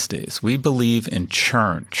dynasties. We believe in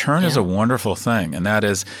churn. Churn is a wonderful thing, and that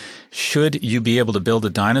is, should you be able to build a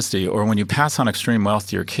dynasty, or when you pass on extreme wealth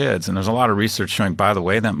to your kids, and there's a lot of research showing, by the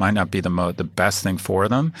way, that might not be the best thing for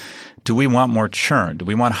them. Do we want more churn? Do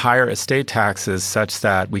we want higher estate taxes such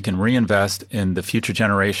that we can reinvest in the future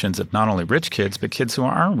generations of not only rich kids, but kids who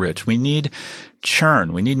aren't rich? We need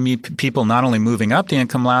churn. We need people not only moving up the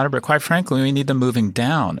income ladder, but quite frankly, we need them moving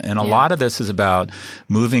down. And a lot of this is about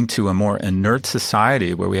moving to a more inert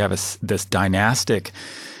society where we have this dynastic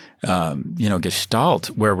gestalt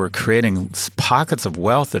where we're creating pockets of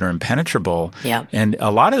wealth that are impenetrable. Yeah. And a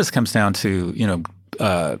lot of this comes down to,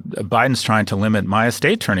 Biden's trying to limit. My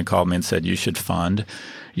estate attorney called me and said, you should fund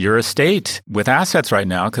your estate with assets right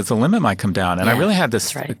now because the limit might come down. And I really had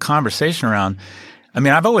this conversation around,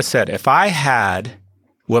 I've always said, if I had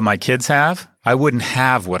what my kids have, I wouldn't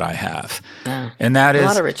have what I have. And that is— a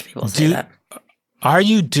lot of rich people say that. Are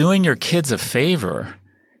you doing your kids a favor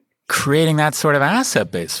creating that sort of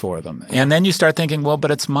asset base for them? And then you start thinking, well, but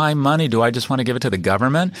it's my money. Do I just want to give it to the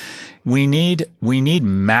government? We need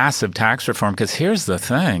massive tax reform because here's the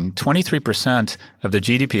thing. 23% of the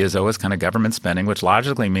GDP is always kind of government spending, which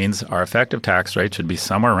logically means our effective tax rate should be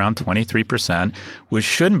somewhere around 23%, which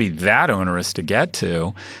shouldn't be that onerous to get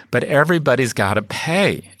to. But everybody's got to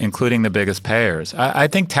pay, including the biggest payers. I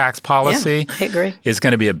think tax policy I agree. is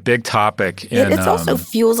going to be a big topic. It also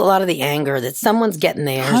fuels a lot of the anger that someone's getting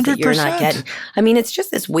theirs 100%. That you're not getting. It's just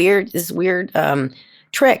this weird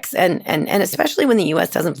tricks, and especially when the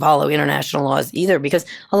U.S. doesn't follow international laws either, because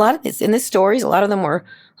a lot of this in these stories, a lot of them were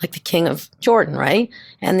like the king of Jordan, right?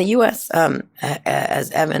 And the U.S.,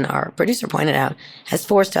 as Evan, our producer, pointed out, has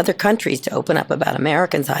forced other countries to open up about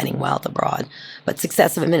Americans hiding wealth abroad, but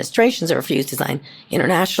successive administrations have refused to sign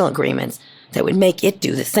international agreements that would make it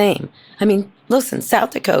do the same. Listen,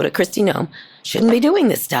 South Dakota, Kristi Noem, shouldn't be doing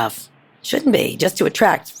this stuff. Shouldn't be, just to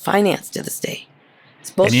attract finance to the state.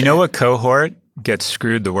 It's bullshit. And you know what cohort gets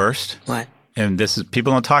screwed the worst? What? And this is—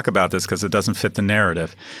 people don't talk about this because it doesn't fit the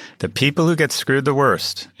narrative. The people who get screwed the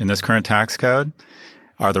worst in this current tax code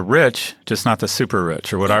are the rich, just not the super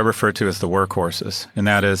rich, or what I refer to as the workhorses. And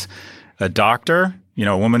that is a doctor,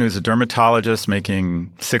 a woman who's a dermatologist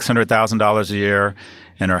making $600,000 a year,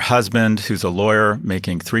 and her husband, who's a lawyer,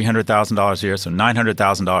 making $300,000 a year, so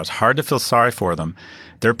 $900,000. Hard to feel sorry for them.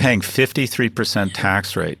 They're paying 53%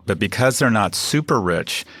 tax rate, but because they're not super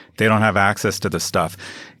rich, they don't have access to this stuff.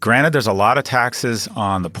 Granted, there's a lot of taxes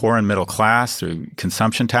on the poor and middle class through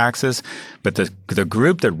consumption taxes, but the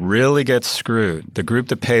group that really gets screwed, the group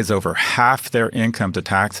that pays over half their income to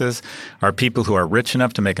taxes, are people who are rich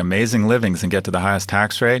enough to make amazing livings and get to the highest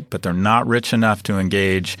tax rate, but they're not rich enough to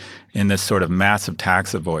engage in this sort of massive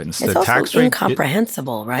tax avoidance. It's also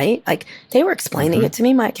incomprehensible, right? Like, they were explaining it to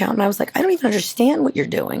me, my accountant. I was like, I don't even understand what you're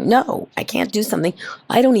doing. No, I can't do something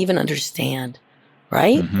I don't even understand,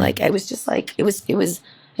 right? Like, I was just like, it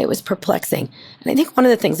was perplexing. And I think one of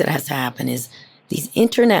the things that has to happen is these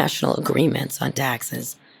international agreements on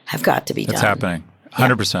taxes have got to be done. It's happening.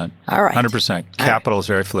 100%. Yeah. All right. 100%. Capital is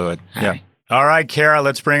very fluid. All right. All right, Kara,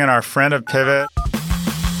 let's bring in our friend of Pivot,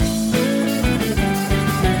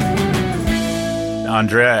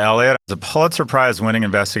 Andrea Elliott is a Pulitzer Prize-winning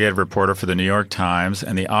investigative reporter for the New York Times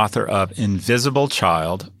and the author of Invisible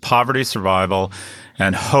Child, Poverty, Survival,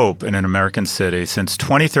 and Hope in an American City. Since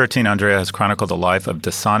 2013, Andrea has chronicled the life of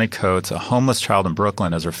Dasani Coates, a homeless child in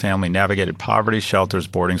Brooklyn, as her family navigated poverty, shelters,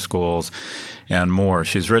 boarding schools, and more.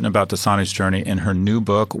 She's written about Dasani's journey in her new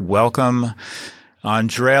book. Welcome,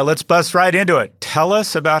 Andrea. Let's bust right into it. Tell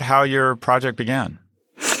us about how your project began.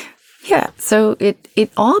 Yeah, so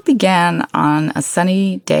it all began on a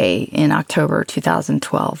sunny day in October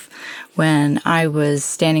 2012 when I was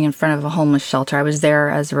standing in front of a homeless shelter. I was there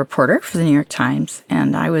as a reporter for the New York Times,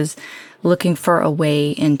 and I was looking for a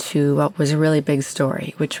way into what was a really big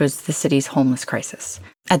story, which was the city's homeless crisis.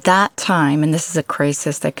 At that time, and this is a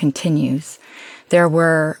crisis that continues, there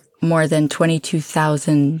were more than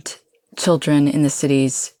 22,000 children in the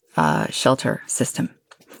city's shelter system,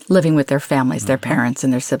 living with their families, their parents,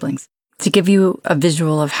 and their siblings. To give you a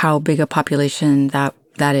visual of how big a population that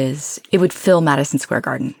is, it would fill Madison Square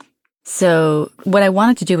Garden. So what I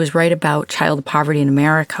wanted to do was write about child poverty in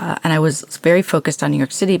America, and I was very focused on New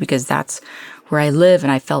York City because that's where I live,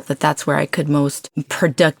 and I felt that that's where I could most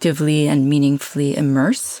productively and meaningfully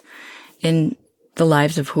immerse in the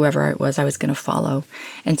lives of whoever it was I was going to follow.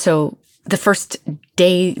 And so the first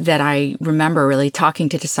day that I remember really talking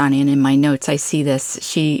to Dasani, and in my notes I see this,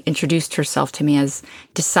 she introduced herself to me as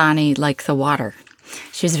Dasani like the water.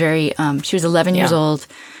 She was she was 11 years old.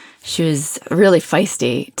 She was really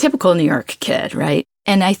feisty, typical New York kid, right?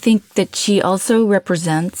 And I think that she also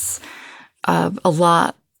represents a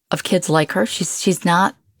lot of kids like her. She's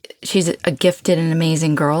a gifted and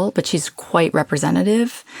amazing girl, but she's quite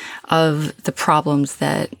representative of the problems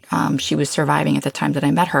that she was surviving at the time that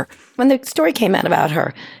I met her. When the story came out about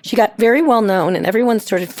her, she got very well known, and everyone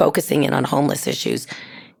started focusing in on homeless issues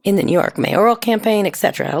in the New York mayoral campaign, et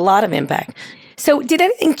cetera. Had a lot of impact. So did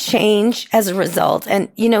anything change as a result? And,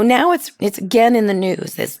 now it's again in the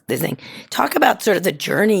news, this thing. Talk about sort of the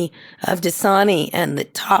journey of Dasani and the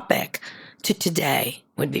topic to today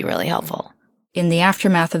would be really helpful. In the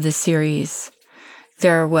aftermath of this series,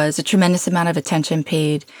 there was a tremendous amount of attention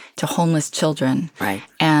paid to homeless children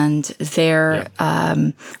and their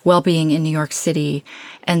well-being in New York City.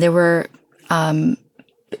 And there were, I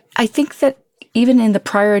think that even in the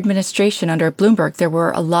prior administration under Bloomberg, there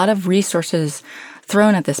were a lot of resources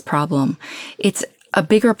thrown at this problem. It's a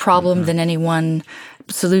bigger problem than any one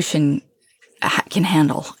solution can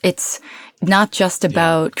handle. It's not just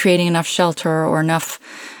about creating enough shelter or enough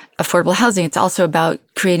affordable housing. It's also about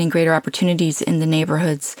creating greater opportunities in the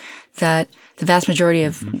neighborhoods that the vast majority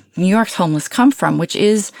of New York's homeless come from, which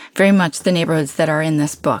is very much the neighborhoods that are in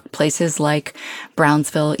this book. Places like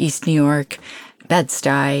Brownsville, East New York,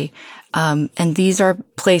 Bed-Stuy. And these are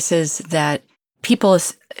places that people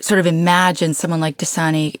sort of imagine someone like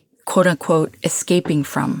Dasani, quote unquote, escaping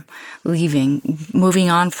from, leaving, moving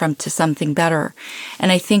on from to something better.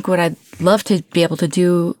 And I think what I'd love to be able to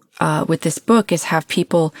do with this book is have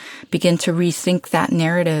people begin to rethink that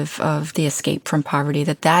narrative of the escape from poverty,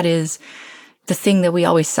 that is the thing that we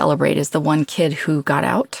always celebrate is the one kid who got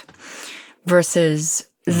out versus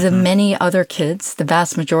the many other kids, the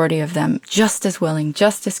vast majority of them, just as willing,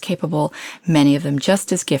 just as capable, many of them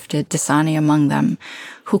just as gifted, Dasani among them,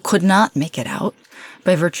 who could not make it out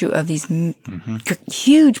by virtue of these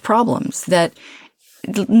huge problems that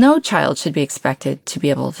no child should be expected to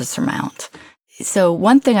be able to surmount. So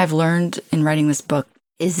one thing I've learned in writing this book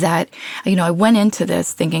is that, I went into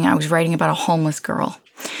this thinking I was writing about a homeless girl,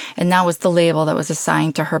 and that was the label that was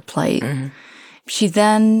assigned to her plight. She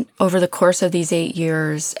then, over the course of these 8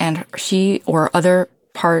 years, and she or other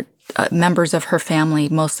members of her family,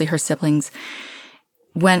 mostly her siblings,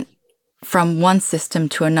 went from one system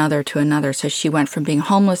to another. So she went from being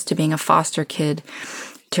homeless to being a foster kid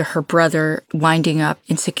to her brother winding up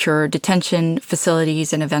in secure detention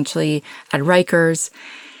facilities and eventually at Rikers.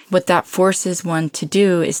 What that forces one to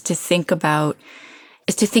do is to think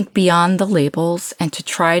beyond the labels and to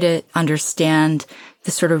try to understand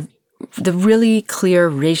the really clear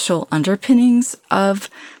racial underpinnings of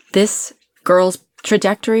this girl's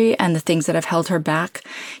trajectory and the things that have held her back.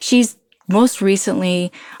 She's most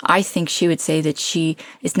recently, I think she would say that she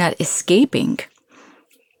is not escaping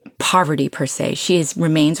poverty per se. She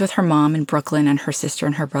remains with her mom in Brooklyn and her sister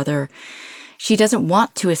and her brother. She doesn't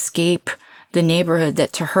want to escape the neighborhood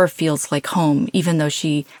that to her feels like home, even though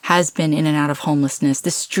she has been in and out of homelessness.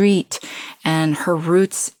 The street and her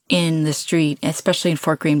roots in the street, especially in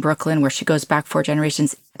Fort Greene, Brooklyn, where she goes back 4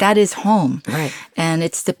 generations, that is home. Right. And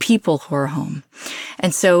it's the people who are home.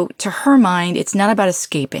 And so to her mind, it's not about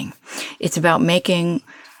escaping. It's about making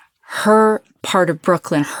her part of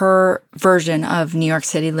Brooklyn, her version of New York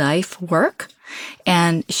City life work.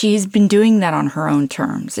 And she's been doing that on her own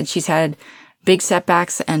terms. And she's had big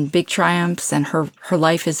setbacks and big triumphs, and her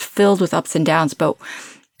life is filled with ups and downs. But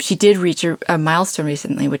she did reach a milestone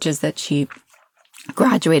recently, which is that she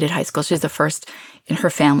graduated high school. She's the first in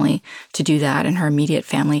her family to do that, in her immediate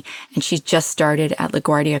family. And she's just started at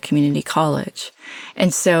LaGuardia Community College.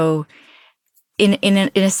 And so in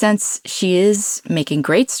a sense, she is making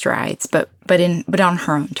great strides, but on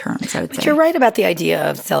her own terms, I would say. But you're right about the idea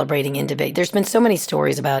of celebrating individual. There's been so many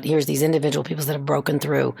stories about here's these individual people that have broken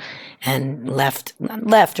through and left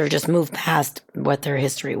or just moved past what their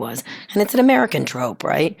history was. And it's an American trope,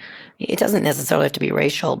 right? It doesn't necessarily have to be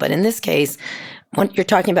racial, but in this case, when you're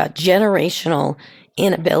talking about generational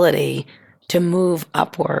inability to move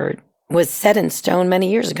upward was set in stone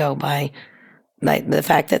many years ago by the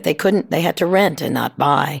fact that they had to rent and not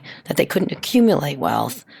buy, that they couldn't accumulate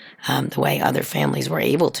wealth the way other families were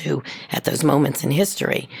able to at those moments in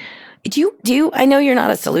history. I know you're not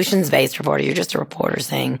a solutions-based reporter, you're just a reporter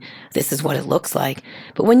saying this is what it looks like.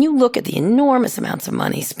 But when you look at the enormous amounts of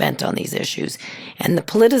money spent on these issues and the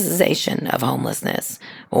politicization of homelessness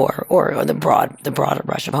or the broader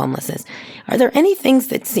brush of homelessness, are there any things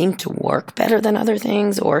that seem to work better than other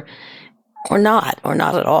things or not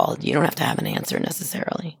at all? You don't have to have an answer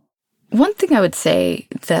necessarily. One thing I would say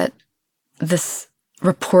that this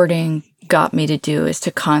reporting got me to do is to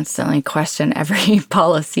constantly question every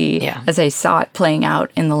policy as I saw it playing out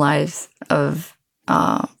in the lives of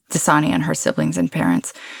Dasani and her siblings and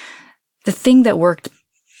parents. The thing that worked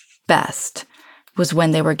best was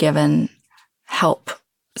when they were given help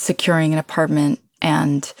securing an apartment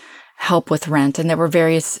and help with rent. And there were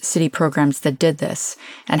various city programs that did this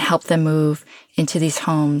and helped them move into these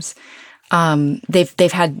homes.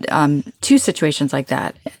 They've had two situations like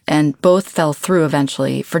that, and both fell through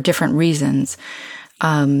eventually for different reasons.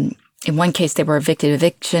 In one case, they were evicted.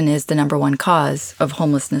 Eviction is the number one cause of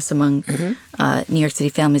homelessness among New York City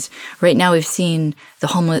families. Right now, we've seen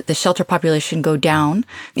the shelter population go down.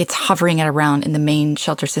 It's hovering at around, in the main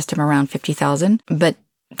shelter system, around 50,000. But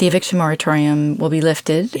the eviction moratorium will be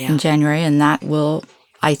lifted in January, and that will,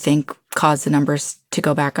 I think, cause the numbers to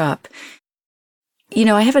go back up. You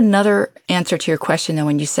know, I have another answer to your question, though,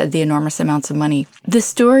 when you said the enormous amounts of money. The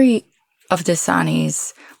story of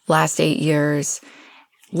Dasani's last 8 years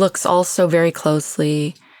looks also very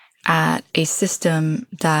closely at a system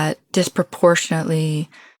that disproportionately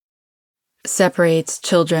separates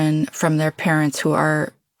children from their parents who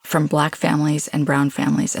are from Black families and brown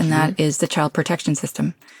families, and that is the child protection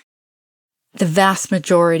system. The vast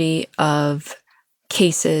majority of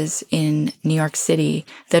cases in New York City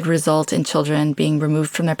that result in children being removed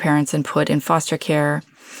from their parents and put in foster care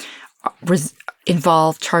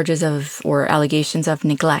involve charges of, or allegations of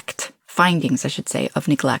neglect, findings, I should say, of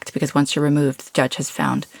neglect, because once you're removed, the judge has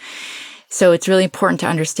found. So it's really important to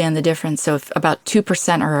understand the difference. So if about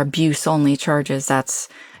 2% are abuse-only charges, that's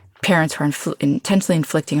parents who are intentionally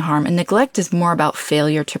inflicting harm. And neglect is more about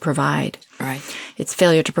failure to provide. Right. It's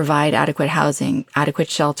failure to provide adequate housing, adequate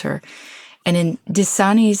shelter. And in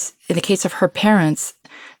the case of her parents,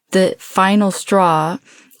 the final straw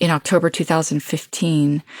in October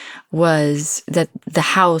 2015 was that the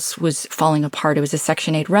house was falling apart. It was a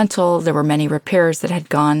Section 8 rental. There were many repairs that had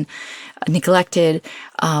gone neglected.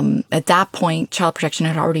 At that point, Child Protection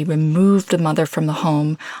had already removed the mother from the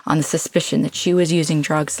home on the suspicion that she was using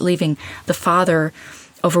drugs, leaving the father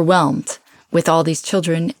overwhelmed with all these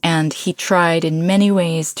children, and he tried in many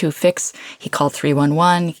ways to fix. He called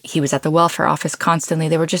 311. He was at the welfare office constantly.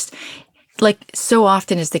 They were just, like so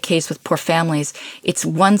often is the case with poor families, it's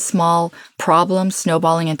one small problem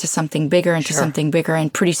snowballing into something bigger,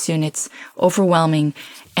 and pretty soon it's overwhelming,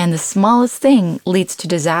 and the smallest thing leads to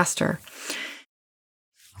disaster.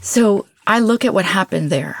 So I look at what happened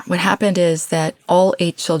there. What happened is that all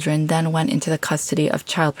 8 children then went into the custody of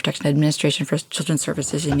Child Protection Administration for Children's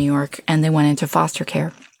Services in New York, and they went into foster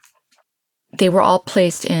care. They were all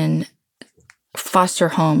placed in foster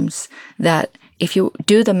homes that, if you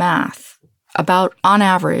do the math, about on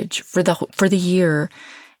average for the year,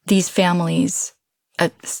 these families,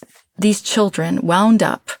 these children wound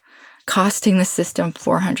up costing the system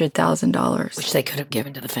 $400,000. Which they could have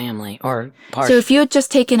given to the family or part. So if you had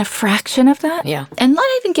just taken a fraction of that, and not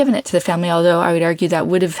even given it to the family, although I would argue that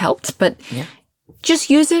would have helped, but just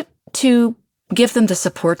use it to give them the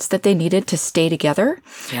supports that they needed to stay together.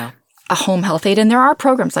 Yeah. A home health aid. And there are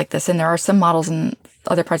programs like this, and there are some models in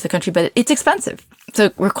other parts of the country, but it's expensive. So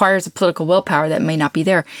it requires a political willpower that may not be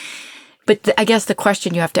there. But I guess the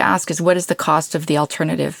question you have to ask is, what is the cost of the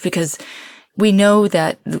alternative? Because we know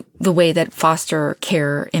that the way that foster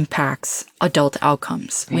care impacts adult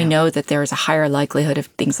outcomes. Yeah. We know that there is a higher likelihood of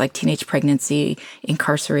things like teenage pregnancy,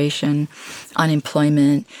 incarceration,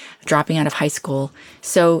 unemployment, dropping out of high school.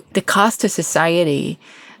 So the cost to society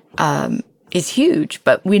is huge,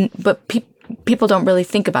 but people don't really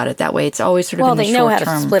think about it that way. It's always sort of in the short term. Well, they know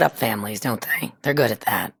how to split up families, don't they? They're good at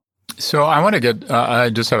that. So I want to I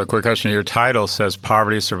just have a quick question. Your title says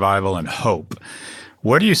Poverty, Survival, and Hope.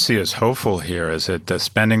 What do you see as hopeful here? Is it the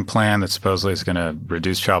spending plan that supposedly is going to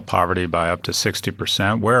reduce child poverty by up to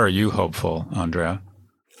 60%? Where are you hopeful, Andrea?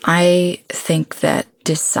 I think that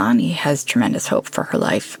Dasani has tremendous hope for her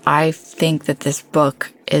life. I think that this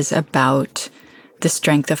book is about the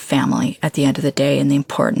strength of family at the end of the day and the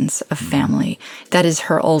importance of family. That is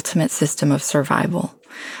her ultimate system of survival.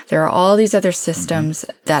 There are all these other systems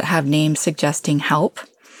that have names suggesting help,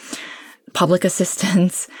 public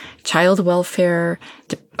assistance, child welfare,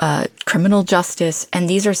 criminal justice, and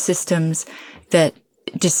these are systems that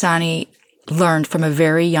Dasani learned from a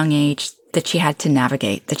very young age that she had to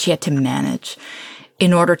navigate, that she had to manage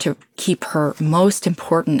in order to keep her most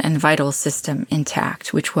important and vital system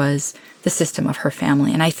intact, which was the system of her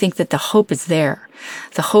family. And I think that the hope is there.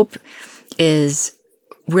 The hope is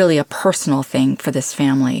really a personal thing for this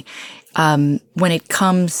family. When it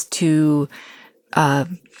comes to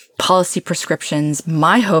policy prescriptions,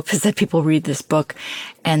 my hope is that people read this book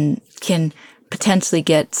and can potentially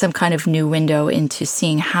get some kind of new window into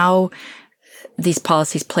seeing how these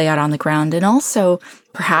policies play out on the ground, and also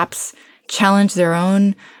perhaps challenge their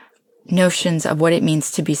own notions of what it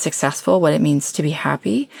means to be successful, what it means to be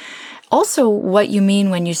happy. Also, what you mean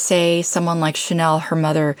when you say someone like Chanel, her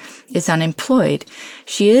mother, is unemployed.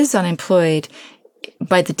 She is unemployed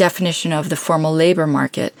by the definition of the formal labor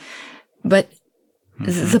market. But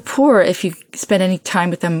the poor, if you spend any time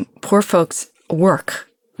with them, poor folks work.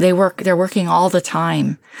 They're working all the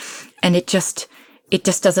time. And it just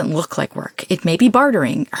doesn't look like work. It may be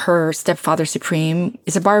bartering. Her stepfather supreme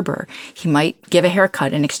is a barber. He might give a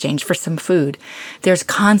haircut in exchange for some food. There's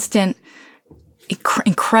constant,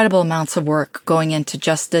 incredible amounts of work going into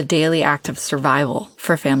just the daily act of survival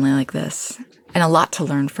for a family like this, and a lot to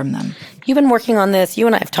learn from them. You've been working on this. You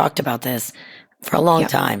and I have talked about this for a long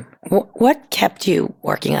time. What kept you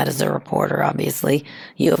working out as a reporter? Obviously,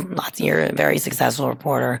 you're a very successful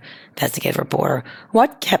reporter, investigative reporter.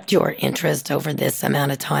 What kept your interest over this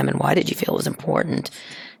amount of time, and why did you feel it was important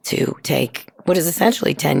to take what is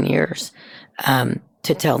essentially 10 years to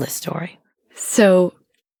tell this story? So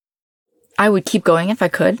I would keep going if I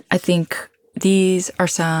could. I think these are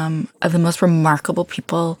some of the most remarkable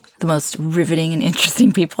people, the most riveting and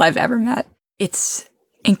interesting people I've ever met. It's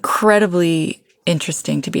incredibly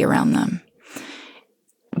interesting to be around them.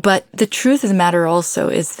 But the truth of the matter also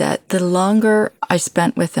is that the longer I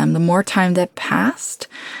spent with them, the more time that passed,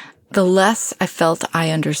 the less I felt I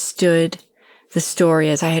understood the story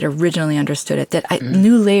as I had originally understood it, that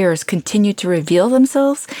new layers continued to reveal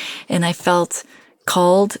themselves, and I felt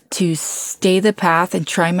called to stay the path and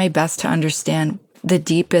try my best to understand the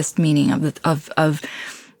deepest meaning of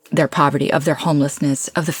their poverty, of their homelessness,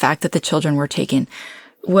 of the fact that the children were taken.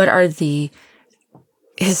 What are the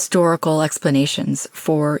historical explanations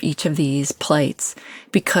for each of these plights?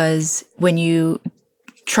 Because when you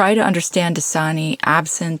try to understand Dasani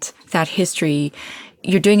absent that history,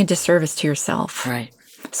 you're doing a disservice to yourself. Right.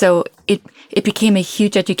 So it became a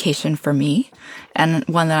huge education for me, and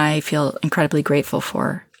one that I feel incredibly grateful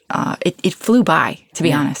for. It flew by, to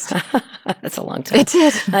be honest. That's a long time. It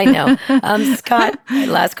did. I know. Scott,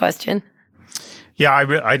 last question. Yeah,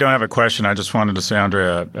 I don't have a question. I just wanted to say,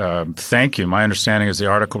 Andrea, thank you. My understanding is the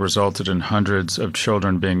article resulted in hundreds of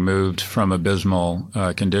children being moved from abysmal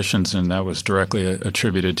conditions, and that was directly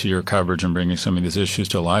attributed to your coverage and bringing some of these issues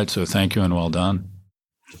to light. So thank you and well done.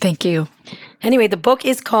 Thank you. Anyway, the book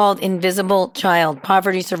is called Invisible Child,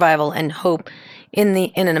 Poverty, Survival, and Hope in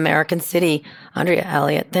an American City. Andrea,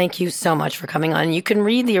 Elliott, thank you so much for coming on. You can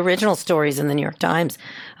read the original stories in the New York Times.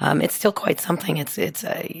 It's still quite something. It's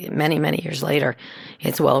many, many years later.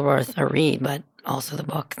 It's well worth a read, but also the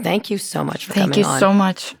book. Thank you so much for coming on. Thank you so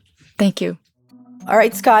much. Thank you. All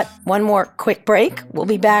right, Scott, one more quick break. We'll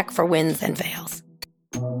be back for Wins and Fails.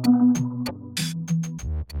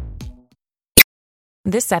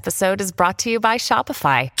 This episode is brought to you by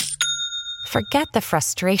Shopify. Forget the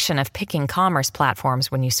frustration of picking commerce platforms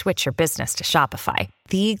when you switch your business to Shopify,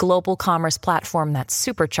 the global commerce platform that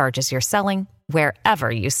supercharges your selling wherever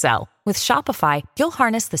you sell. With Shopify, you'll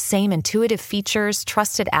harness the same intuitive features,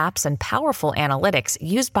 trusted apps, and powerful analytics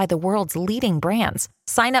used by the world's leading brands.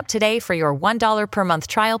 Sign up today for your $1 per month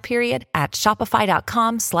trial period at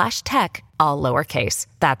shopify.com/tech, all lowercase.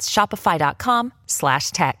 That's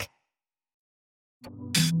shopify.com/tech.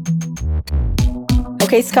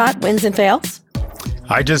 Okay, Scott, wins and fails?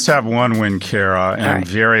 I just have one win, Kara, and right. I'm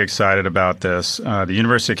very excited about this. The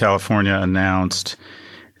University of California announced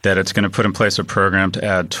that it's going to put in place a program to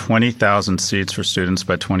add 20,000 seats for students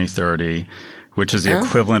by 2030, which is the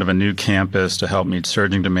equivalent of a new campus to help meet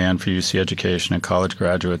surging demand for UC education and college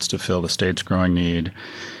graduates to fill the state's growing need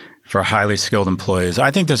for highly skilled employees.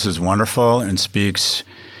 I think this is wonderful and speaks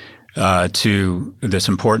to this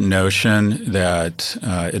important notion that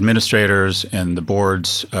administrators and the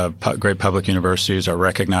boards of great public universities are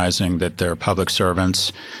recognizing that they're public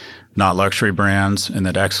servants, not luxury brands, and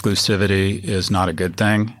that exclusivity is not a good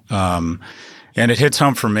thing. And it hits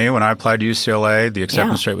home for me. When I applied to UCLA, the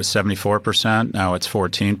acceptance rate was 74%. Now it's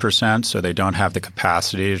 14%. So they don't have the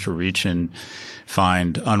capacity to reach and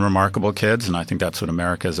find unremarkable kids. And I think that's what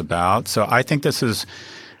America is about. So I think this is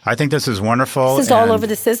wonderful. This is all over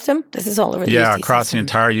the system? This is all over the UC system? Yeah, across the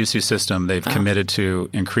entire UC system. They've committed to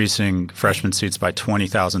increasing freshman seats by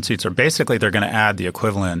 20,000 seats. Or basically, they're going to add the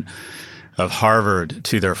equivalent of Harvard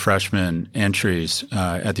to their freshman entries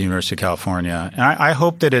at the University of California. And I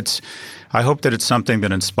hope that it's something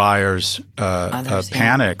that inspires a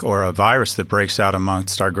panic or a virus that breaks out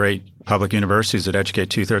amongst our great public universities that educate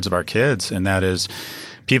 2/3 of our kids. And that is,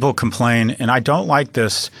 people complain, and I don't like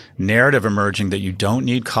this narrative emerging that you don't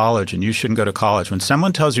need college and you shouldn't go to college. When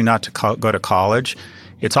someone tells you not to go to college,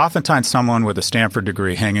 it's oftentimes someone with a Stanford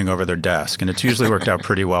degree hanging over their desk, and it's usually worked out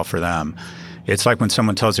pretty well for them. It's like when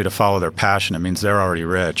someone tells you to follow their passion, it means they're already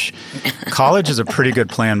rich. College is a pretty good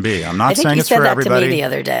plan B. I'm not saying it's for everybody. I think you said that to me the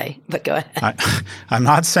other day, but go ahead. I'm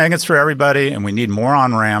not saying it's for everybody, and we need more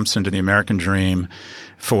on-ramps into the American dream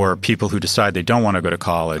for people who decide they don't want to go to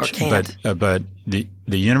college. Or can't. But the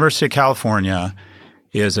University of California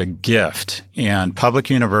is a gift, and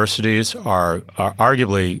public universities are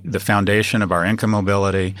arguably the foundation of our income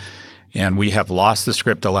mobility. And we have lost the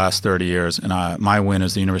script the last 30 years. And my win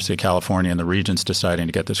is the University of California and the Regents deciding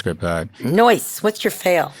to get the script back. Nice. What's your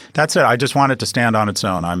fail? That's it. I just want it to stand on its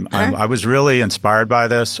own. I was really inspired by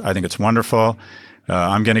this. I think it's wonderful.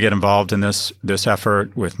 I'm going to get involved in this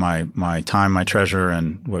effort with my time, my treasure,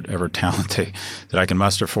 and whatever talent that I can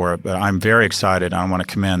muster for it. But I'm very excited. I want to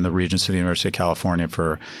commend the Regents of the University of California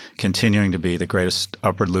for continuing to be the greatest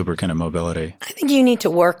upward lubricant of mobility. I think you need to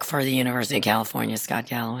work for the University of California, Scott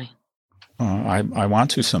Galloway. I want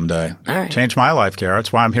to someday. All right. Change my life, Kara.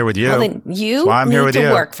 That's why I'm here with you. Well, then you need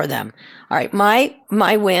to work for them. All right.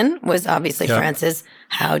 My win was obviously Frances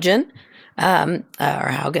Haugen,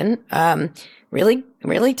 really,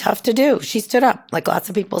 really tough to do. She stood up, like lots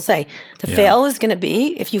of people say. The fail is going to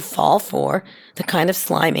be if you fall for the kind of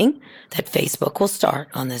sliming that Facebook will start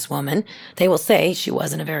on this woman. They will say she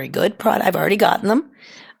wasn't a very good product. I've already gotten them.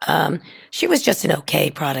 She was just an okay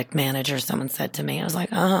product manager, someone said to me. I was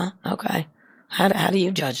like, okay. How do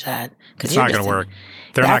you judge that? It's not going to work.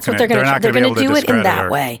 They're not going to do it in that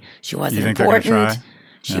way. She wasn't important.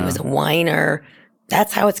 She was a whiner.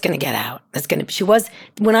 That's how it's going to get out.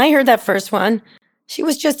 When I heard that first one, she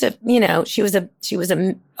was just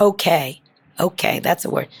okay. Okay, that's a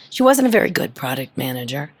word. She wasn't a very good product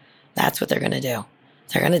manager. That's what they're going to do.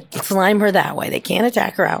 They're going to slime her that way. They can't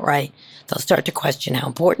attack her outright. They'll start to question how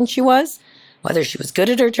important she was, whether she was good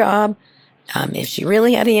at her job, if she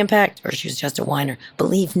really had any impact, or she was just a whiner.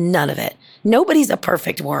 Believe none of it. Nobody's a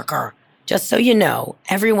perfect worker. Just so you know,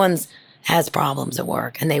 everyone's has problems at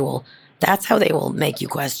work, and that's how they will make you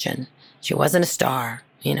question. She wasn't a star,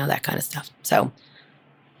 that kind of stuff. So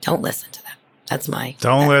don't listen to them. That's my...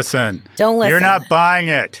 Don't listen. You're not buying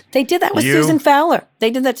it. They did that with Susan Fowler.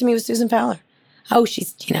 They did that to me with Susan Fowler. Oh, she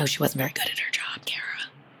wasn't very good at her job, Kara.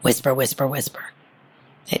 Whisper, whisper, whisper.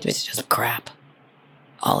 It was just crap.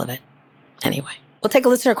 All of it. Anyway, we'll take a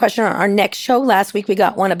listener question on our next show. Last week, we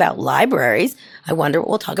got one about libraries. I wonder what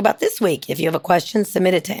we'll talk about this week. If you have a question,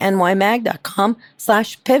 submit it to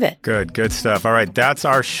nymag.com/pivot. Good stuff. All right, that's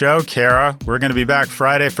our show, Kara. We're going to be back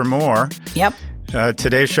Friday for more. Yep.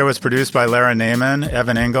 Today's show is produced by Lara Naiman,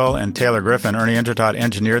 Evan Engel, and Taylor Griffin. Ernie Intertot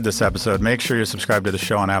engineered this episode. Make sure you subscribe to the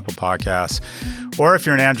show on Apple Podcasts. Or if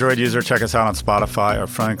you're an Android user, check us out on Spotify or,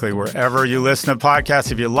 frankly, wherever you listen to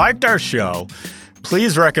podcasts. If you liked our show,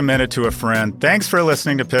 please recommend it to a friend. Thanks for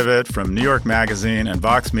listening to Pivot from New York Magazine and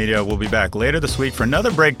Vox Media. We'll be back later this week for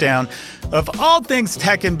another breakdown of all things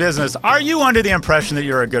tech and business. Are you under the impression that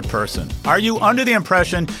you're a good person? Are you under the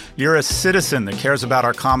impression you're a citizen that cares about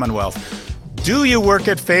our Commonwealth? Do you work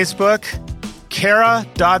at Facebook?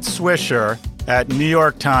 Kara.Swisher at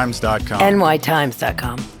NewYorkTimes.com.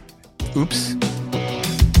 NYTimes.com. Oops.